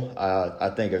sustainable. I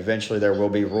think eventually there will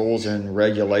be rules and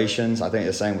regulations. I think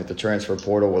the same with the transfer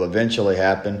portal will eventually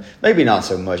happen. Maybe not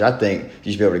so much. I think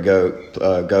you should be able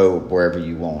to go wherever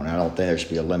you want. I don't think there should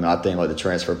be a limit. I think let the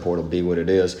transfer portal be what it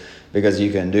is, because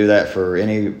you can do that for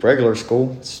any regular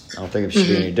school. I don't think it should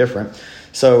be any different.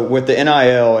 So with the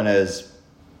NIL and as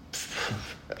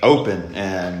open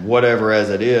and whatever as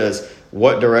it is,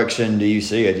 what direction do you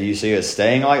see it? Do you see it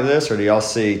staying like this, or do y'all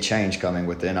see change coming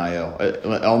with the NIL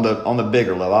on the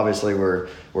bigger level? Obviously, we're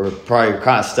probably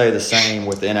kind of stay the same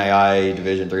with the NAIA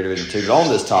Division III, Division II, but on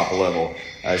this top level,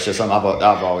 it's just something I've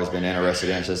always been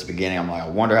interested in since the beginning. I'm like, I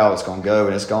wonder how it's going to go,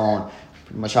 and it's gone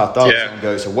pretty much how I thought it was going to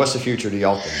go. So, what's the future? Do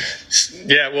y'all think?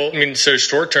 Yeah, well, so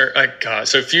short term,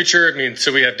 so future.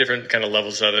 So we have different kind of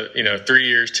levels of it. 3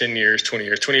 years, 10 years, 20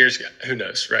 years. 20 years, who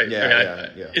knows, right? Yeah.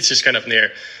 It's just kind of in the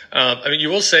air. You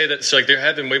will say that there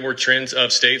have been way more trends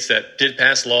of states that did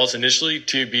pass laws initially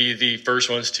to be the first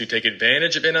ones to take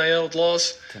advantage of NIL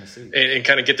laws and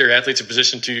kind of get their athletes in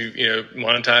position to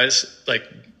monetize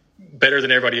better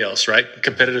than everybody else, right?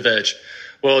 Competitive edge.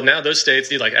 Well, now those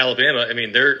states, like Alabama,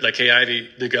 they're like Kay Ivey,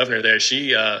 the governor there.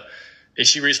 She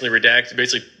recently redacted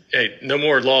basically, hey, no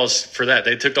more laws for that.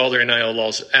 They took all their NIL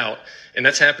laws out, and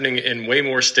that's happening in way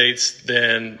more states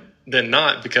than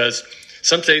not, because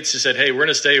some states just said, hey, we're going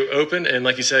to stay open. And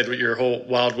like you said, with your whole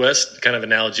Wild West kind of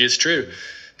analogy, it's true.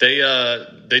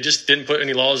 they just didn't put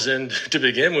any laws in to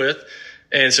begin with,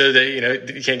 and so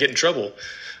you can't get in trouble.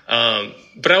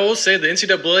 But I will say the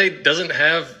NCAA doesn't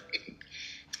have.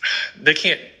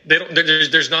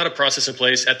 There's not a process in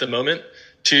place at the moment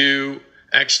to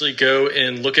actually go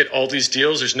and look at all these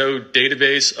deals. There's no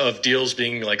database of deals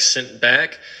being like sent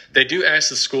back. They do ask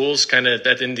the schools kind of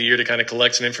at the end of the year to kind of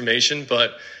collect some information,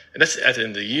 but that's at the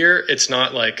end of the year. It's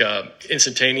not like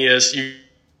instantaneous. You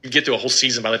get through a whole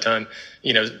season by the time,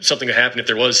 something would happen if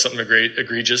there was something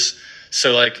egregious.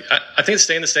 So like, I think it's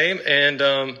staying the same. And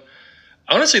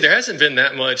honestly, there hasn't been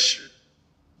that much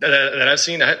that I've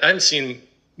seen. I haven't seen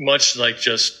much like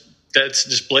that's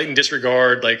just blatant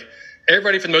disregard. Like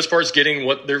everybody for the most part is getting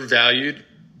what they're valued.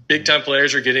 Big time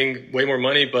players are getting way more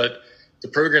money, but the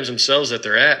programs themselves that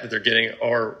they're getting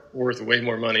are worth way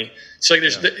more money. So like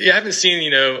you haven't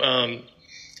seen, I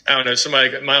don't know,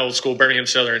 somebody at my old school, Birmingham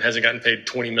Southern, hasn't gotten paid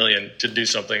 $20 million to do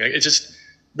something. Like, it's just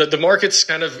the market's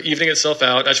kind of evening itself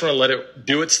out. I just want to let it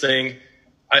do its thing.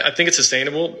 I think it's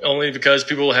sustainable only because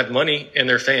people have money and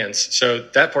they're fans. So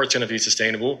that part's going to be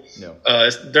sustainable. No.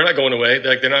 They're not going away.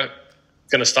 They're not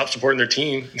going to stop supporting their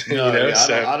team.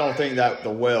 I don't think that the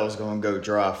well is going to go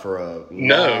dry for a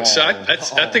no. So I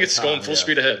think it's going full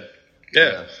speed ahead.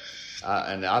 Yeah.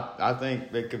 I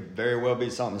think it could very well be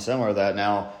something similar to that.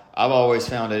 Now, I've always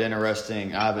found it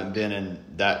interesting. I haven't been in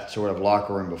that sort of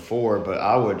locker room before, but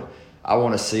I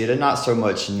want to see it, and not so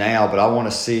much now, but I want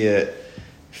to see it.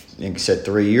 Like I said,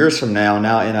 3 years from now,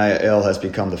 NIL has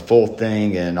become the full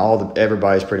thing, and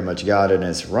everybody's pretty much got it, and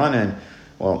it's running.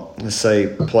 Well, let's say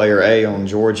player A on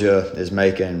Georgia is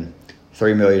making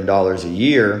 $3 million a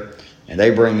year, and they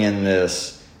bring in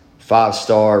this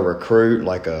 5-star recruit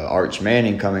like Arch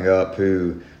Manning coming up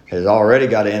who has already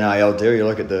got an NIL deal. You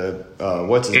look at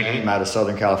what's his name out of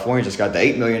Southern California, just got the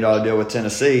 $8 million deal with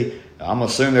Tennessee. I'm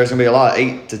assuming there's going to be a lot of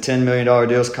 $8 to $10 million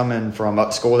deals coming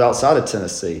from schools outside of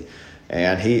Tennessee.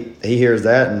 And he hears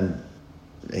that, and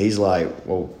he's like,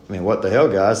 well, I mean, what the hell,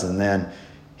 guys? And then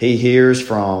he hears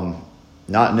from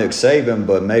not Nick Saban,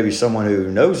 but maybe someone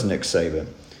who knows Nick Saban.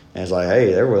 And it's like,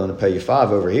 hey, they're willing to pay you $5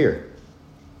 over here.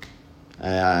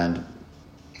 And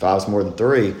 5's more than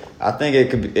 3. I think it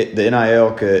could be, the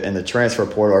NIL and the transfer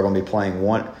portal are going to be playing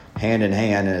one hand in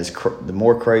hand, and the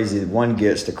more crazy one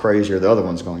gets, the crazier the other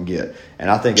one's going to get.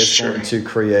 And I think it's going to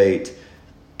create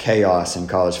chaos in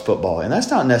college football, and that's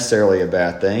not necessarily a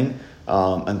bad thing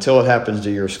until it happens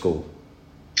to your school.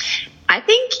 I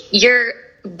think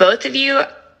both of you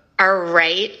are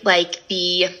right. Like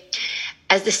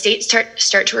as the states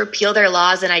start to repeal their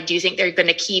laws, and I do think they're going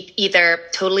to keep either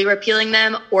totally repealing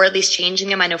them or at least changing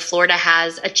them. I know Florida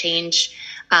has a change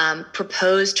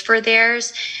proposed for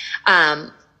theirs.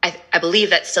 I believe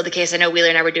that's still the case. I know Wheeler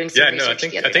and I were doing some research the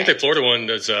other day. I think the Florida one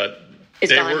is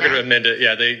they were going to amend it.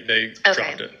 Yeah, they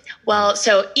dropped it. Well,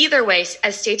 so either way,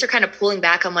 as states are kind of pulling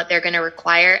back on what they're going to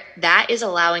require, that is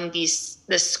allowing the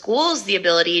schools the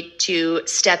ability to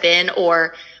step in,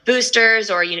 or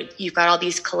boosters, or you've got all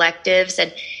these collectives,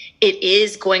 and it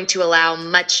is going to allow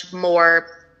much more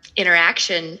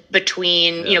interaction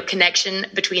between, connection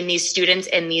between these students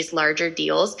and these larger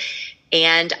deals.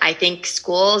 And I think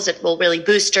schools, really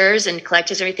boosters and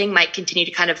collectives and everything, might continue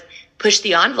to kind of push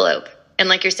the envelope. And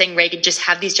like you're saying, Reagan, just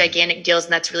have these gigantic deals,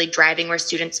 and that's really driving where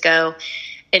students go.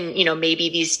 And, maybe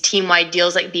these team-wide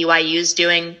deals like BYU's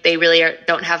doing, they really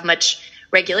don't have much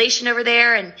regulation over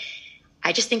there. And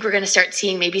I just think we're going to start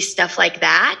seeing maybe stuff like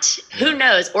that. Who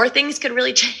knows? Or things could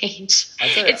really change.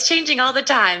 It's changing all the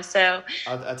time. So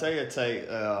I'll tell you,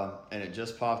 and it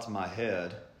just popped in my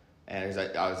head. And I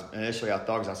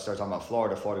thought, because I started talking about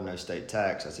Florida no state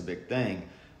tax. That's a big thing.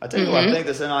 I tell you what, I think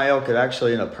this NIL could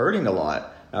actually end up hurting a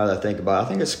lot. Now that I think about it, I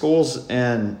think it's schools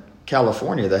in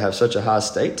California that have such a high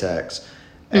state tax,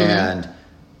 and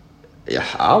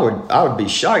I would be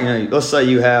shocked. Let's say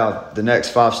you have the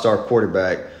next 5-star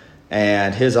quarterback,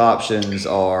 and his options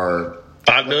are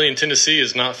 $5 million. Tennessee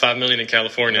is not $5 million in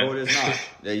California. No, it is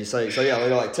not. You say so. Yeah,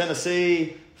 they're like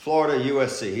Tennessee, Florida,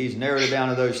 USC. He's narrowed it down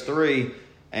to those 3,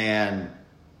 and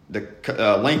the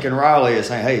Lincoln Riley is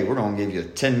saying, "Hey, we're going to give you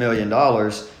 $10 million."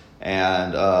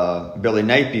 And Billy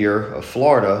Napier of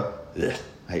Florida,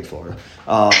 I hate Florida.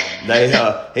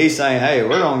 He's saying, "Hey,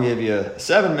 we're going to give you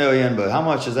 $7 million, but how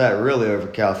much is that really over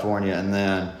California?"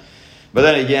 But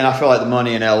then again, I feel like the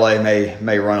money in LA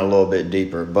may run a little bit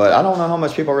deeper. But I don't know how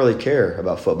much people really care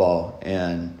about football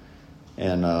in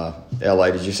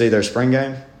LA. Did you see their spring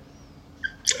game?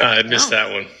 I missed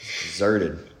that one.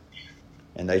 Deserted,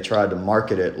 and they tried to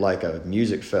market it like a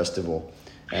music festival.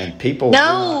 And people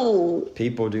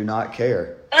do not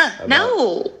care.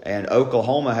 No. And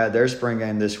Oklahoma had their spring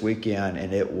game this weekend,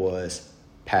 and it was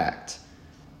packed.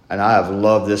 and I have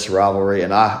loved this rivalry,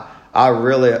 and I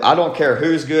don't care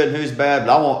who's good and who's bad,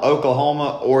 but I want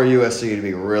Oklahoma or USC to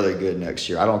be really good next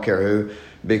year. I don't care who,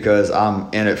 because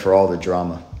I'm in it for all the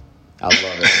drama. I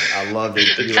love it. I love the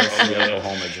USC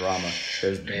Oklahoma drama.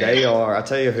 They are. I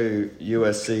tell you who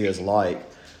USC is like.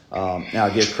 Now, I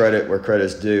give credit where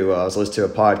credit's due. I was listening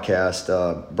to a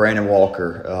podcast, Brandon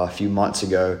Walker, a few months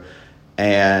ago,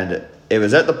 and it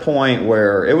was at the point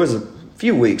where it was a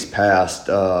few weeks past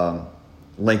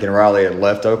Lincoln Riley had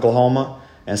left Oklahoma.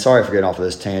 And sorry for getting off of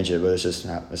this tangent, but this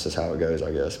is how it goes,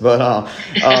 I guess. But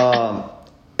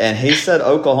and he said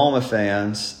Oklahoma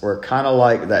fans were kind of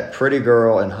like that pretty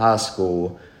girl in high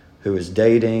school who was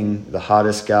dating the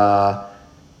hottest guy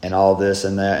and all this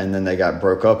and that, and then they got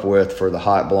broke up with for the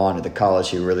hot blonde at the college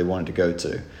he really wanted to go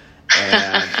to.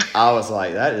 And I was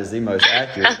like, that is the most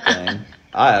accurate thing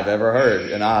I have ever heard.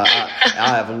 And I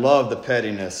have loved the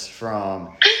pettiness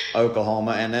from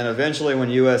Oklahoma. And then eventually when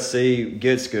USC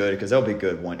gets good, because they'll be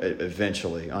good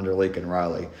eventually under Lincoln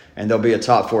Riley, and they'll be a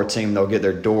top 4 team, they'll get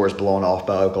their doors blown off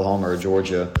by Oklahoma or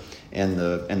Georgia in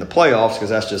the playoffs, because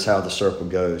that's just how the circle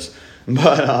goes.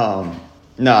 But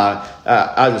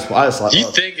I just like.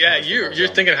 You think? Yeah, you're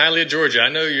thinking highly of Georgia. I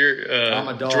know you're. I'm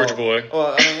a dog. Georgia boy.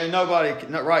 Well, I mean,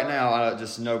 right now.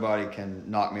 Nobody can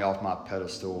knock me off my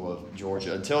pedestal of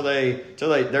Georgia until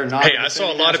they're not. Hey, I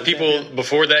saw a lot of people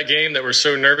before that game that were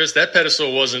so nervous. That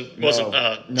pedestal wasn't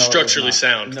structurally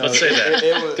sound. Let's say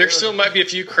that there still might be a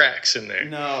few cracks in there.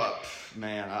 No,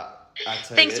 man.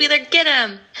 Thanks, Wheeler. Get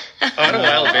him. I don't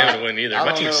want Alabama to win either.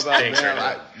 My team stinks right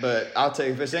now. But I'll tell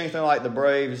you, if it's anything like the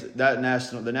Braves, the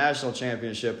national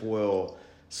championship will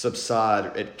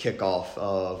subside at kickoff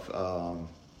of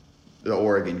the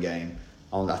Oregon game.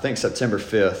 I think September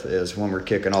 5th is when we're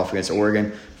kicking off against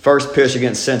Oregon. First pitch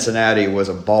against Cincinnati was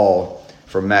a ball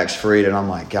for Max Fried, and I'm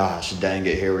like, gosh, dang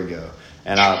it, here we go.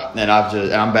 And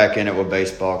I'm back in it with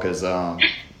baseball because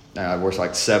we're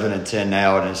like 7-10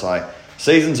 now, and it's like,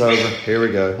 season's over. Here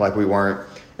we go. Like we weren't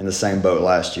in the same boat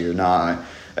last year. And I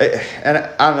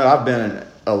don't know. I've been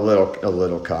a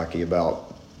little cocky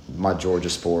about my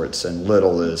Georgia sports, and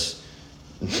little is.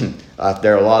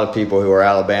 There are a lot of people who are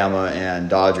Alabama and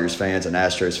Dodgers fans and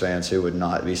Astros fans who would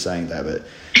not be saying that. But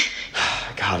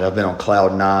God, I've been on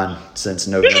cloud 9 since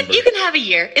November. You can have a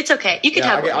year. It's okay. You can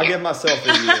have. I'll give myself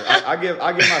a year. I give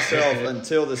myself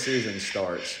until the season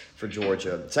starts. For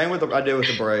Georgia, same with I did with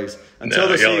the Braves. Until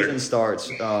the season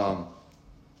starts,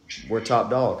 we're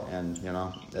top dog, and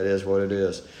that is what it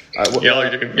is. Y'all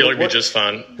are be just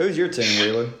fine. Who's your team,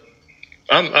 Wheeler?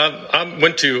 I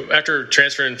went to, after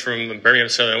transferring from Birmingham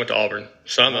Southern, I went to Auburn.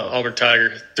 So I'm an Auburn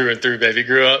Tiger through and through, baby.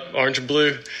 Grew up orange and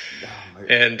blue.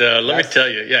 And let me tell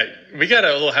you, we got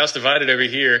a little house divided over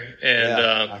here,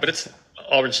 and but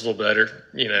Auburn's a little better.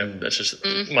 That's just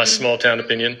my small town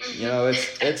opinion.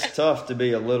 It's tough to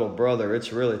be a little brother.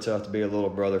 It's really tough to be a little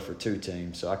brother for 2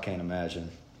 teams, so I can't imagine.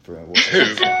 Who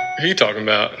are you talking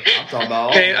about? I'm talking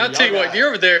about. Hey, I'll tell you what, you're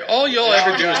over there. All y'all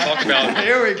ever do is talk about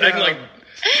here we go.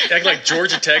 Act like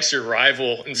Georgia Tech's your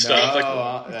rival and stuff.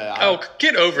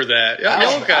 Get over that.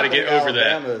 Y'all got to get over that.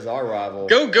 Alabama is our rival.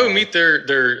 Go meet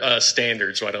their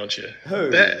standards, why don't you?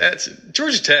 Who? That's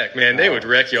Georgia Tech, man. They would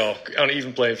wreck y'all on an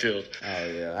even playing field. Oh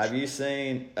yeah. Have you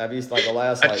like the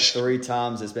last 3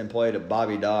 times it's been played at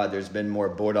Bobby Dodd? There's been more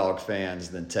Bulldog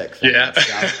fans than Tech fans. Yeah,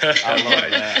 I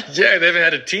love that. Yeah, they haven't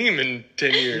had a team in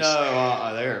 10 years.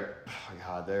 No, they're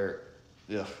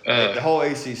the whole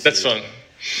ACC. That's fun.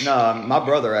 No, my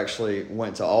brother actually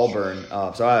went to Auburn.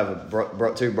 So I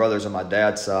have 2 brothers on my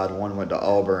dad's side. One went to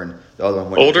Auburn. The other one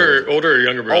went older or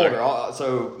younger brother? Older.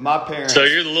 So my parents. So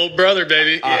you're the little brother,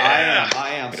 baby. Yeah. I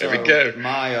am. There we go.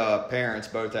 My parents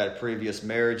both had previous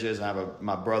marriages. I have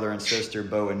my brother and sister,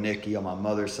 Bo and Nikki, on my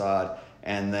mother's side,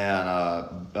 and then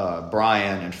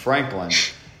Brian and Franklin.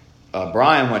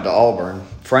 Brian went to Auburn.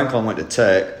 Franklin went to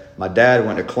Tech. My dad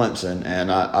went to Clemson,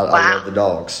 and I love the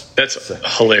Dogs. That's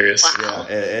hilarious. Wow.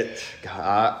 Yeah,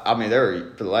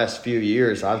 for the last few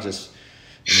years, I just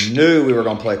knew we were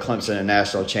going to play Clemson in a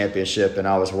national championship, and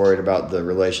I was worried about the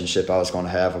relationship I was going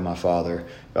to have with my father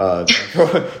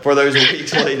for those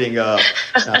weeks leading up.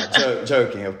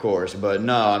 Joking, of course, but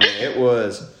no, it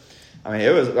was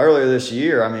earlier this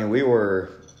year.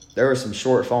 There were some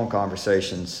short phone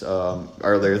conversations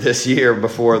earlier this year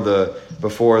before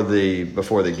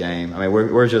the game.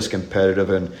 We're just competitive,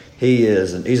 and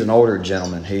he's an older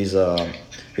gentleman. He'll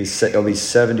be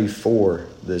 74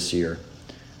 this year,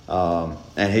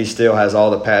 and he still has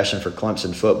all the passion for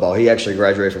Clemson football. He actually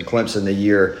graduated from Clemson the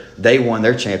year they won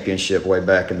their championship way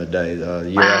back in the day, the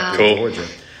year after Georgia.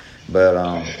 But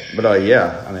go.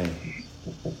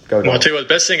 Well, I'll tell you what, the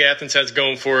best thing Athens has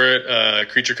going for it,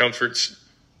 creature comforts.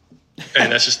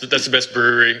 and that's the best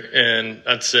brewery, and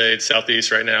I'd say it's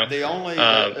Southeast right now.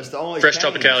 It's the only Fresh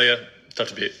Cane's. Tropicalia, tough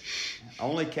to beat.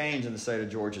 Only Cane's in the state of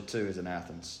Georgia too is in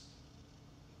Athens.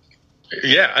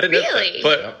 Yeah, I didn't know Really?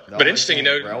 that. But interesting,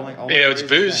 it's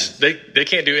booze. They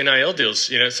can't do NIL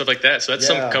deals, stuff like that. So that's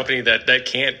some company that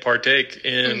can't partake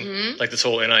in like this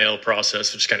whole NIL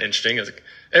process, which is kind of interesting. It's like,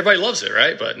 everybody loves it,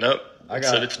 right? But nope,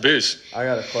 it's booze. I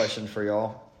got a question for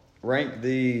y'all. Rank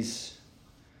these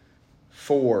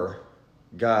 4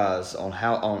 guys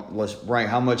let's rank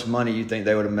how much money you think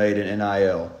they would have made in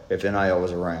NIL if NIL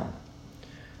was around.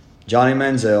 Johnny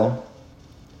Manziel,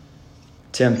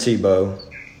 Tim Tebow,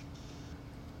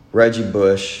 Reggie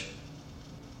Bush,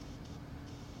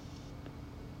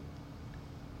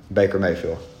 Baker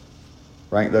Mayfield.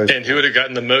 Rank those. And who would have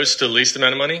gotten the most to least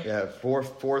amount of money? Yeah, 4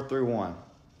 through 1.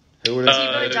 Who would have?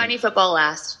 Tebow or Johnny Football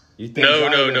last? No,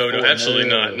 absolutely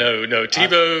not. No.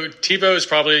 Tebow is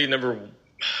probably number.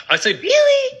 I'd say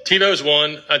really. Tebow's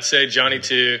 1. I'd say Johnny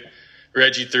 2,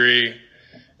 Reggie 3,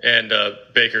 and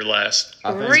Baker last.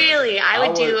 Really, I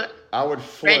would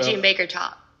flip. Reggie and Baker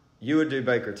top. You would do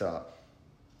Baker top.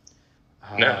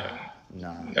 No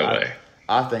way.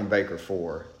 I think Baker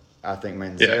 4. I think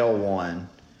Manziel 1.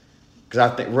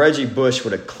 Because I think Reggie Bush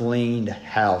would have cleaned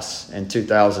house in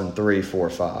 2003, 4,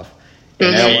 5.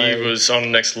 In LA, he was on the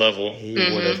next level. He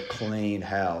would have cleaned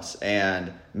house.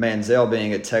 And Manziel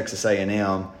being at Texas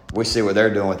A&M, we see what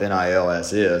they're doing with NIL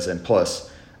as is. And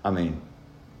plus, I mean,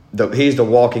 he's the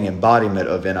walking embodiment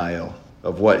of NIL,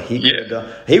 of what he could have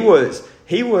done. He was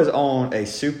on a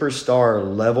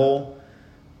superstar level.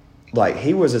 Like,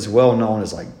 he was as well known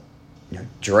as, like,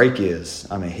 Drake is.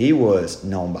 I mean, he was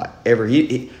known by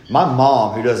my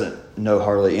mom, who doesn't know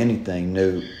hardly anything,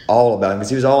 knew all about him because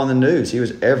he was all in the news. He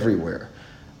was everywhere.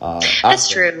 That's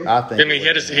true. I think. I mean, he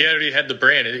already had the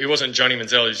brand. He wasn't Johnny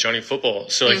Manziel. He was Johnny Football.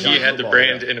 So like, he had the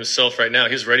brand in himself right now.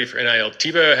 He was ready for NIL.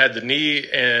 Tebow had the knee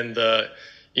and the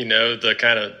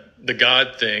kind of the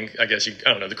God thing. I guess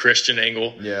I don't know, the Christian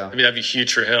angle. Yeah. I mean, that'd be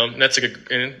huge for him. And that's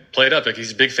and play it up. Like,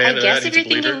 he's a big fan of that. I guess if you're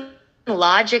thinking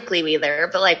logically, Wheeler,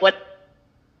 but like, what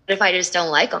if I just don't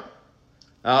like him?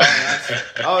 Yeah.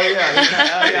 I'm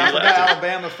an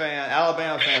Alabama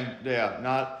fan. Yeah,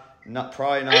 not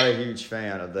probably not a huge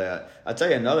fan of that. I'll tell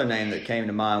you another name that came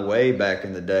to mind way back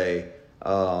in the day.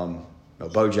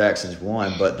 Bo Jackson's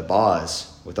one, but the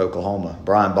Boz with Oklahoma,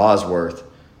 Brian Bosworth,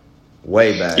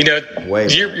 way back.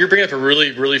 You're bringing up a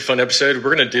really, really fun episode.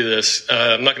 We're going to do this.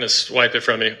 I'm not going to swipe it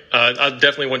from you. I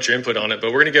definitely want your input on it,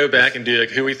 but we're going to go back and do like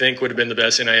who we think would have been the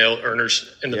best NIL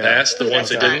earners in the past, the ones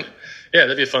that didn't. Yeah,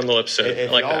 that'd be a fun little episode.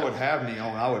 If like y'all would have me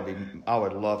on, I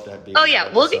would love that. Oh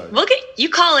yeah, we'll get you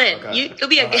call in. Okay. You'll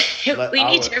be we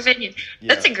need your opinion.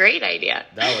 Yeah, that's a great idea.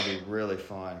 That would be really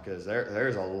fun because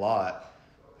there's a lot.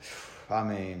 I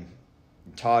mean,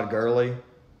 Todd Gurley.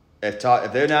 If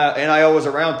they're not NIL was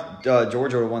around, Georgia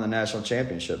would have won the national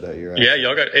championship that year. Yeah,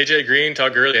 y'all got AJ Green,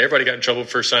 Todd Gurley. Everybody got in trouble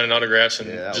for signing autographs and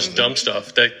just dumb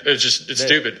stuff. It's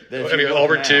stupid. I mean,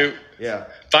 Auburn too. Yeah,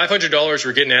 $500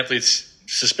 we're getting athletes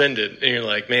suspended, and you're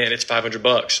like, man, it's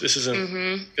 $500. This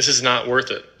isn't. This is not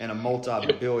worth it. And a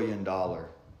multi-billion-dollar.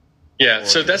 Yeah,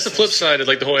 so that's the flip side of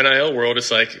like the whole NIL world. It's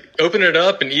like open it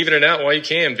up and even it out while you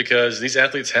can because these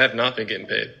athletes have not been getting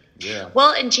paid. Yeah.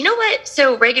 Well, and do you know what?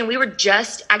 So Reagan, we were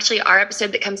just actually our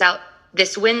episode that comes out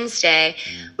this Wednesday.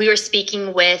 We were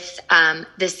speaking with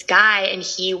this guy, and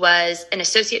he was an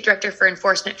associate director for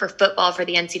enforcement for football for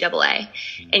the NCAA,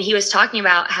 and he was talking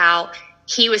about how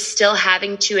he was still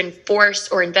having to enforce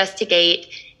or investigate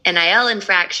NIL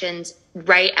infractions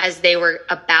right as they were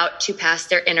about to pass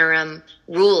their interim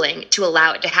ruling to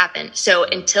allow it to happen. So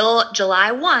until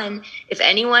July 1, if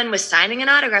anyone was signing an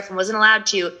autograph and wasn't allowed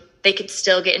to, they could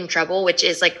still get in trouble, which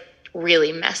is like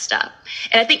really messed up.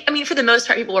 And I mean, for the most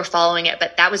part, people were following it,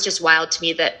 but that was just wild to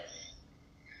me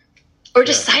or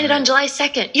just sign it on July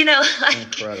 2nd,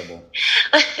 Incredible.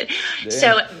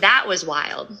 So that was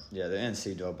wild. Yeah, the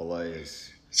NCAA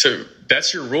is. So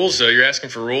that's your rules, though. You're asking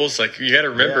for rules. Like, you got to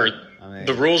remember,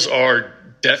 the rules are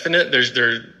definite.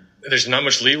 There's not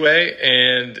much leeway,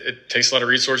 and it takes a lot of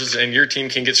resources, and your team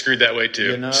can get screwed that way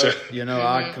too.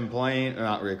 I complain,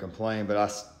 not really complain, but I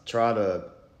try to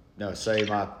say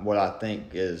what I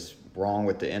think is wrong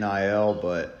with the NIL,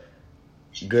 but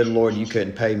good Lord, you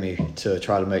couldn't pay me to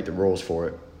try to make the rules for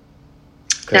it.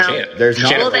 No. There's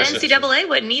not. Well, the NCAA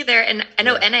wouldn't either, and I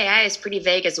know NAI is pretty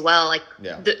vague as well. Like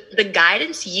the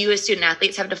guidance you as student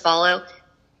athletes have to follow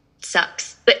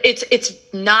sucks. But it's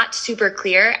not super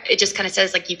clear. It just kind of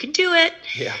says like you can do it.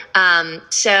 Yeah.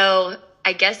 So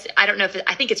I guess I don't know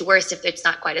I think it's worse if it's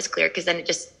not quite as clear because then it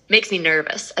just makes me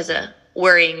nervous as a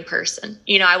worrying person.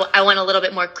 I want a little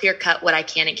bit more clear cut what I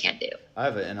can and can't do. I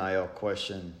have an NIL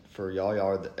question for y'all. Y'all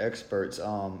are the experts.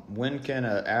 When can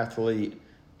an athlete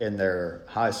in their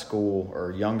high school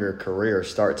or younger career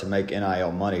start to make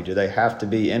NIL money? Do they have to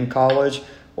be in college,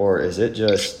 or is it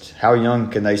just how young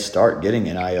can they start getting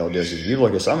NIL? Just if you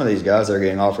look at some of these guys that are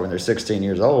getting offered when they're 16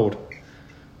 years old.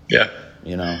 Yeah.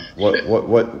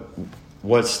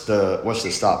 What's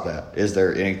to stop that? Is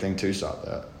there anything to stop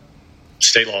that?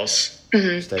 State laws.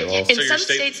 Mm-hmm. State laws. And some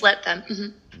states let them.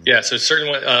 Mm-hmm. Yeah, so certain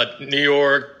New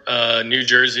York, New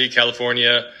Jersey,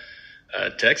 California,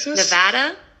 Texas,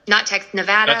 Nevada,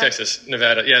 Nevada, not Texas,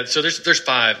 Nevada. Yeah, so there's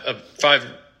five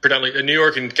predominantly New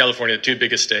York and California, the two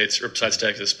biggest states besides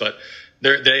Texas, but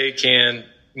they can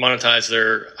monetize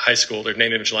their high school, their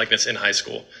name, image, likeness in high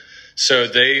school. So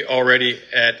they already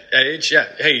at age,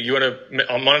 hey, you want to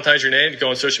monetize your name, go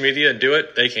on social media and do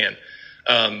it, they can.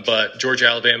 But Georgia,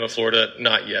 Alabama, Florida,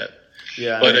 not yet.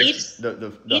 Yeah, but go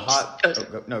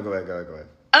ahead.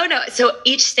 Oh, no. So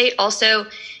each state also,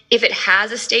 if it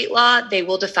has a state law, they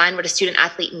will define what a student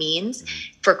athlete means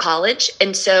for college.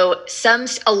 And so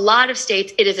a lot of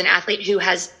states, it is an athlete who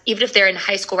has, even if they're in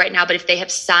high school right now, but if they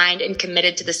have signed and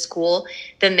committed to the school,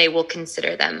 then they will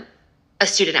consider them a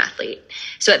student athlete.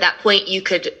 So at that point, you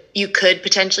could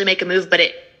potentially make a move, but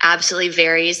it absolutely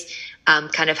varies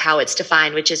kind of how it's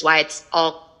defined, which is why it's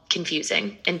all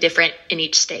confusing and different in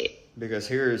each state. Because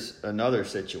here's another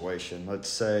situation. Let's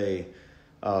say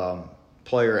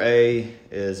player A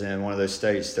is in one of those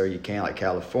states there you can't, like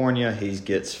California. He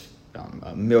gets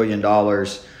 $1 million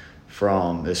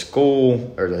from the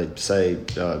school, or they say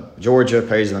Georgia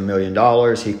pays him $1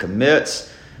 million. He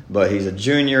commits, but he's a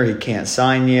junior. He can't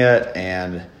sign yet.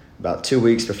 And about 2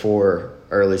 weeks before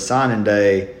early signing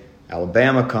day,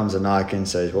 Alabama comes a knocking and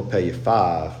says, we'll pay you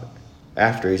 $5 million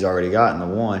after he's already gotten the $1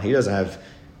 million. He doesn't have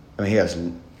 – he has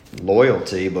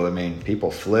loyalty, but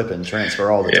people flip and transfer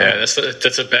all the time. Yeah,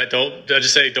 that's a bad. Don't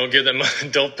give them.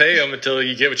 Don't pay them until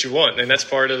you get what you want, and that's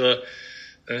part of the.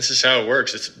 And this is how it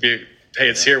works.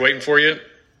 It's here waiting for you.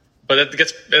 But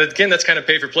that's kind of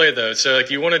pay for play though. So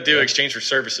you want to do exchange for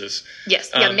services.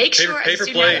 Yes. Yeah. Make sure pay for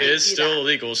play is still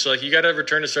illegal. So you got to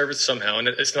return the service somehow, and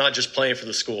it's not just playing for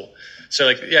the school. So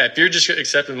if you're just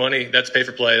accepting money, that's pay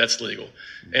for play. That's legal,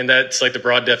 and that's the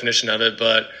broad definition of it.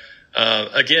 But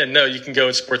again, no, you can go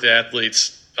and support the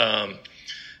athletes.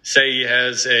 Say he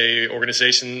has a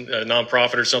organization, a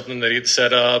nonprofit or something that he'd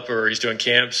set up, or he's doing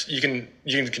camps. You can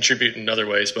contribute in other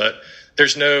ways, but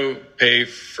there's no pay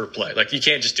for play. You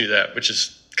can't just do that, which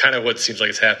is kind of what seems like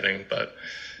it's happening. But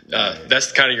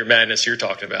that's kind of your madness you're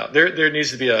talking about. There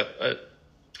needs to be a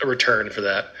return for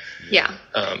that. Yeah,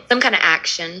 some kind of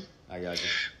action. I got you.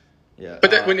 Yeah.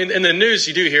 But when in the news,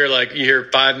 you do hear you hear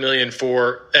 $5 million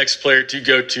for X player to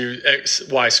go to X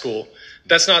Y school.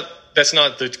 That's not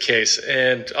the case,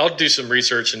 and I'll do some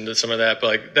research into some of that.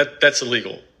 But that's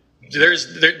illegal.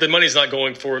 The money's not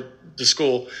going for the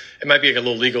school. It might be a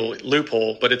little legal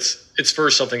loophole, but it's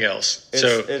for something else.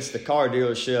 It's the car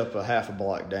dealership a half a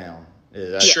block down.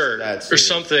 Or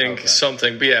something.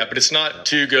 But it's not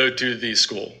to go to the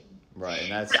school. Right,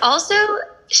 and that's but also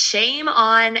shame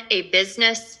on a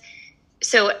business.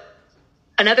 So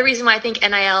another reason why I think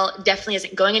NIL definitely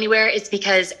isn't going anywhere is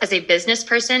because as a business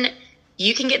person,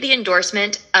 you can get the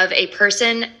endorsement of a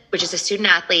person, which is a student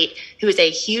athlete, who is a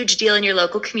huge deal in your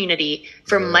local community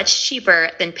for much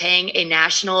cheaper than paying a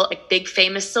national, big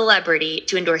famous celebrity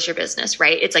to endorse your business,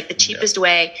 right? It's the cheapest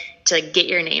way to get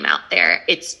your name out there.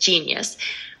 It's genius.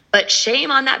 But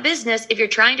shame on that business if you're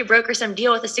trying to broker some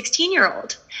deal with a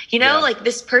 16-year-old.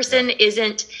 This person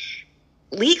isn't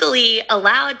legally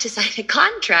allowed to sign a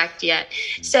contract yet.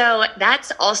 So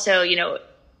that's also,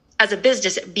 as a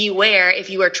business, beware if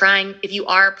you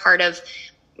are part of,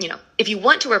 if you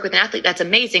want to work with an athlete, that's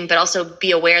amazing, but also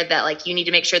be aware that you need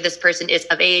to make sure this person is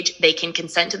of age. They can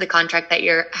consent to the contract that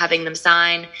you're having them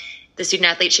sign. The student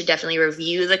athlete should definitely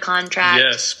review the contract.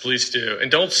 Yes, please do. And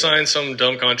don't sign some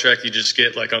dumb contract you just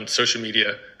get on social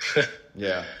media.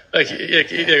 Yeah.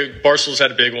 Barstool's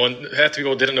had a big one. Half the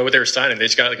people didn't know what they were signing. They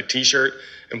just got a T-shirt,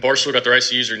 and Barstool got the rights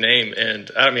to use their name.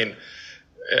 And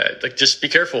just be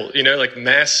careful.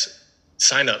 Mass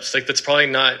signups. That's probably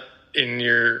not in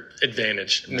your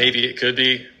advantage. No. Maybe it could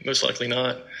be. Most likely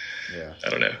not. Yeah. I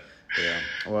don't know. Yeah.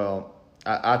 Well,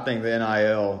 I think the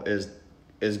NIL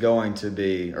is going to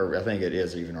be, or I think it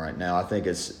is even right now. I think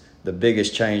it's the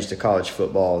biggest change to college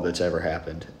football that's ever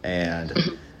happened, and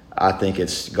I think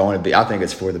it's going to be. I think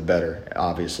it's for the better,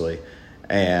 obviously,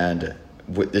 and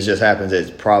this just happens. It's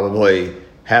probably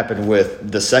happened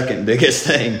with the second biggest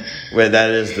thing, that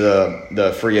is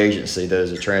the free agency. That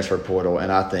is a transfer portal,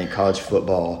 and I think college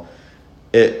football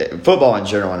football in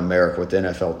general in America with the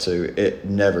NFL too, it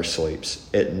never sleeps.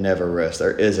 It never rests.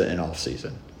 There isn't an off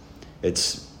season. There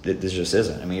just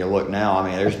isn't. I mean, you look now. I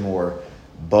mean, there's more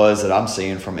buzz that I'm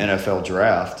seeing from NFL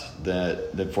draft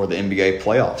than for the NBA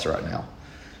playoffs right now.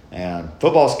 And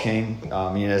football's king.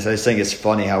 I just think it's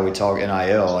funny how we talk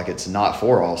NIL like it's not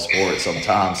for all sports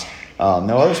sometimes.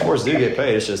 No, other sports do get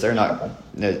paid. It's just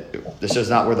it's just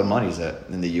not where the money's at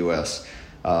in the U.S.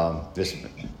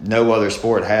 No other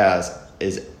sport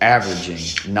is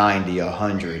averaging 90,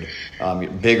 100.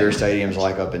 Bigger stadiums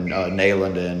like up in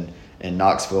Neyland and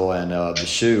Knoxville and the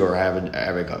Shoe are having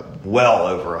well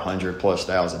over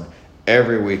 100,000+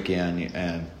 every weekend.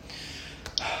 And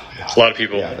a lot of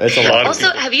people. Yeah, it's a lot. Also,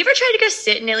 have you ever tried to go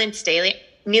sit in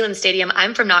Neyland Stadium?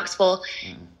 I'm from Knoxville.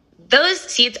 Those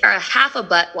seats are a half a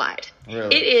butt wide.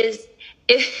 Really? It is.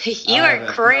 You are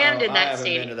crammed in that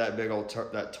stadium. I haven't been to that big old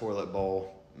that toilet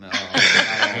bowl. No,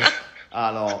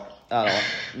 I don't.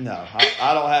 No,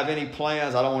 I don't have any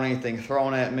plans. I don't want anything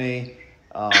thrown at me.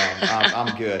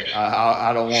 I'm good.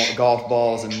 I don't want golf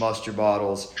balls and mustard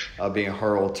bottles being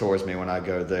hurled towards me when I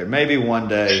go there. Maybe one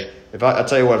day, I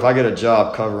tell you what, if I get a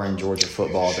job covering Georgia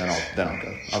football, then I'll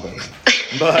go. I'll go.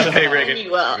 But hey, Reagan,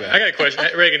 I got a question.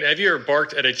 Hey, Reagan, have you ever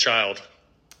barked at a child?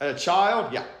 At a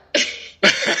child? Yeah.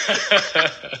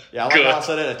 Yeah, like how I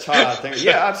said at a child.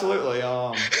 Yeah, absolutely.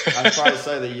 I'd probably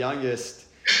say the youngest.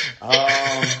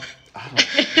 I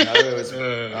don't know. It was.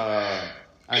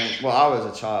 I was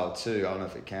a child too. I don't know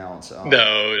if it counts.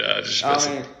 No, just I'm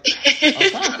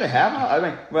trying to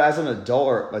have. As an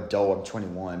adult, I'm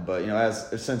 21. But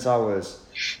since I'd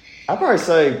probably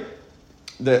say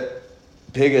the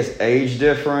biggest age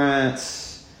difference.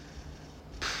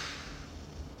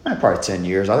 Probably 10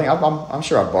 years. I think I'm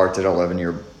sure I barked at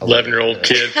 11-year-old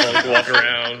kid walking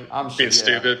around being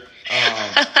stupid.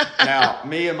 Now,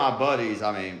 me and my buddies,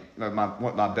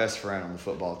 my best friend on the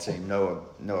football team,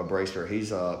 Noah Bracer,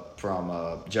 he's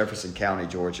from Jefferson County,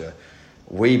 Georgia.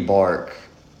 We bark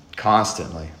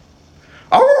constantly.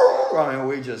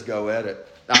 We just go at it.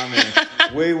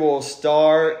 We will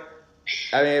start.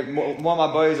 One of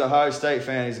my buddies is an Ohio State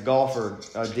fan. He's a golfer,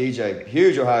 DJ,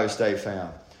 huge Ohio State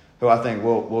fan. Who I think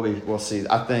we'll see.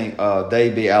 I think they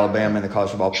beat Alabama in the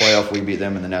college football playoff. We beat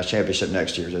them in the national championship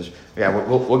next year.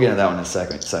 We'll get into that one in a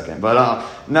second. But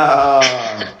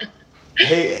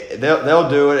they'll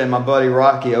do it. And my buddy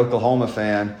Rocky, Oklahoma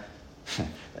fan,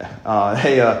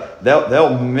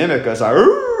 they'll mimic us.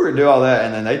 And do all that,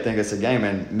 and then they think it's a game.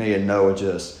 And me and Noah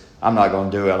I'm not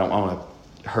going to do it. I don't want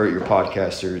to hurt your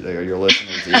podcast or your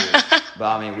listeners' ears.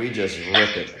 But we just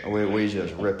rip it. We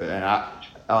just rip it, and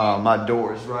my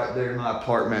door is right there in my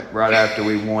apartment right after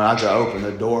we won. I just open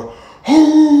the door.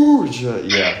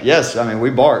 Yes. We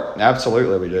bark.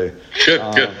 Absolutely, we do. Good.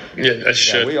 Yeah, that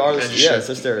should. We are. It's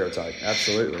a stereotype.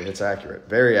 Absolutely. It's accurate.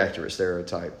 Very accurate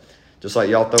stereotype. Just like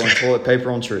y'all throwing toilet paper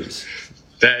on trees.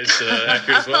 That is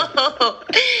accurate as well.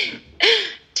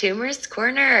 Tumor's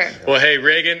Corner. Well, hey,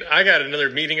 Reagan, I got another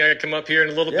meeting I got to come up here in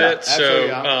a little bit. Absolutely.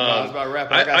 So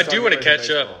I do want to catch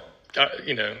up.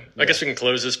 I guess we can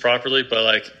close this properly,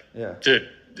 but dude,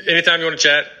 anytime you want to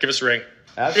chat, give us a ring.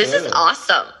 Absolutely. This is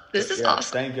awesome. This is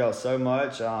awesome. Thank y'all so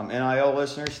much. NIL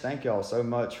listeners, thank y'all so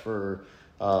much for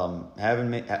having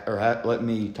me or letting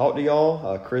me talk to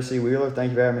y'all. Chrissy Wheeler,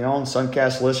 thank you for having me on.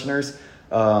 Suncast listeners,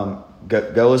 go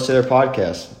listen to their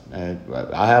podcast. I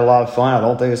had a lot of fun. I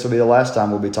don't think this will be the last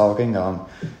time we'll be talking. Look,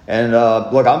 I'm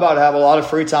about to have a lot of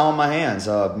free time on my hands.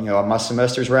 My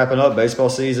semester's wrapping up. Baseball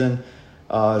season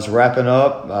is wrapping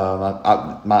up.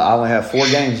 I only have 4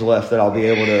 games left that I'll be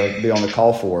able to be on the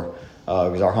call for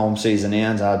because our home season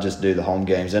ends. I just do the home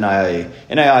games.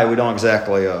 NIL, we don't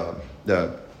exactly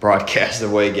the broadcast the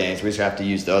away games. We just have to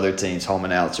use the other team's home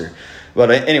announcer.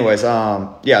 But anyways,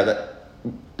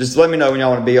 just let me know when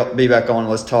y'all want to be back on.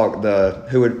 Let's talk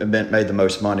who would have made the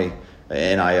most money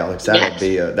in NIL.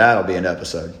 That'll be an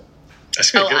episode. That's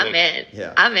gonna be a good I'm one. in.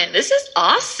 Yeah. I'm in. This is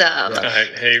awesome. Yeah. All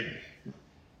right, hey.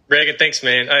 Reagan, thanks,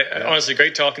 man. Honestly,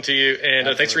 great talking to you,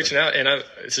 and thanks for reaching out. And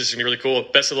this is gonna be really cool.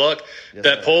 Best of luck. Yes,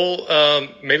 that poll,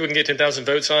 maybe we can get 10,000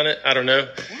 votes on it. I don't know.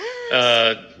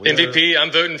 MVP.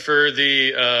 I'm voting for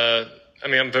the.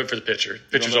 I'm voting for the pitcher.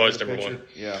 Pitcher's always number one.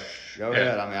 Yeah, go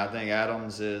ahead. I think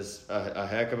Adams is a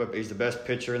heck of he's the best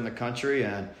pitcher in the country,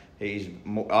 and he's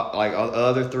like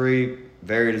other 3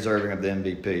 very deserving of the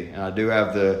MVP. And I do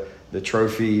have the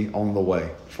trophy on the way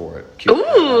for it.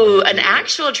 Ooh, an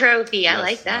actual trophy. Yes, I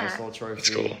like that. Nice little trophy. That's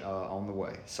cool. On the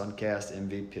way. Suncast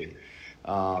MVP.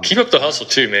 Keep up the hustle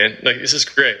too, man. This is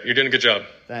great. You're doing a good job.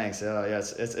 Thanks.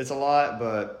 It's a lot,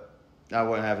 but I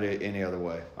wouldn't have it any other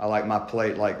way. I like my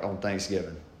plate like on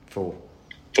Thanksgiving, full.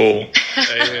 Hey,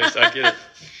 I get it.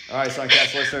 All right,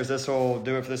 Suncast listeners, this will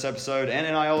do it for this episode. And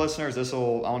NIL listeners, I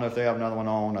don't know if they have another one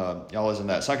on. Y'all listen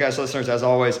to that. Suncast listeners, as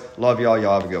always, love y'all.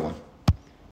 Y'all have a good one.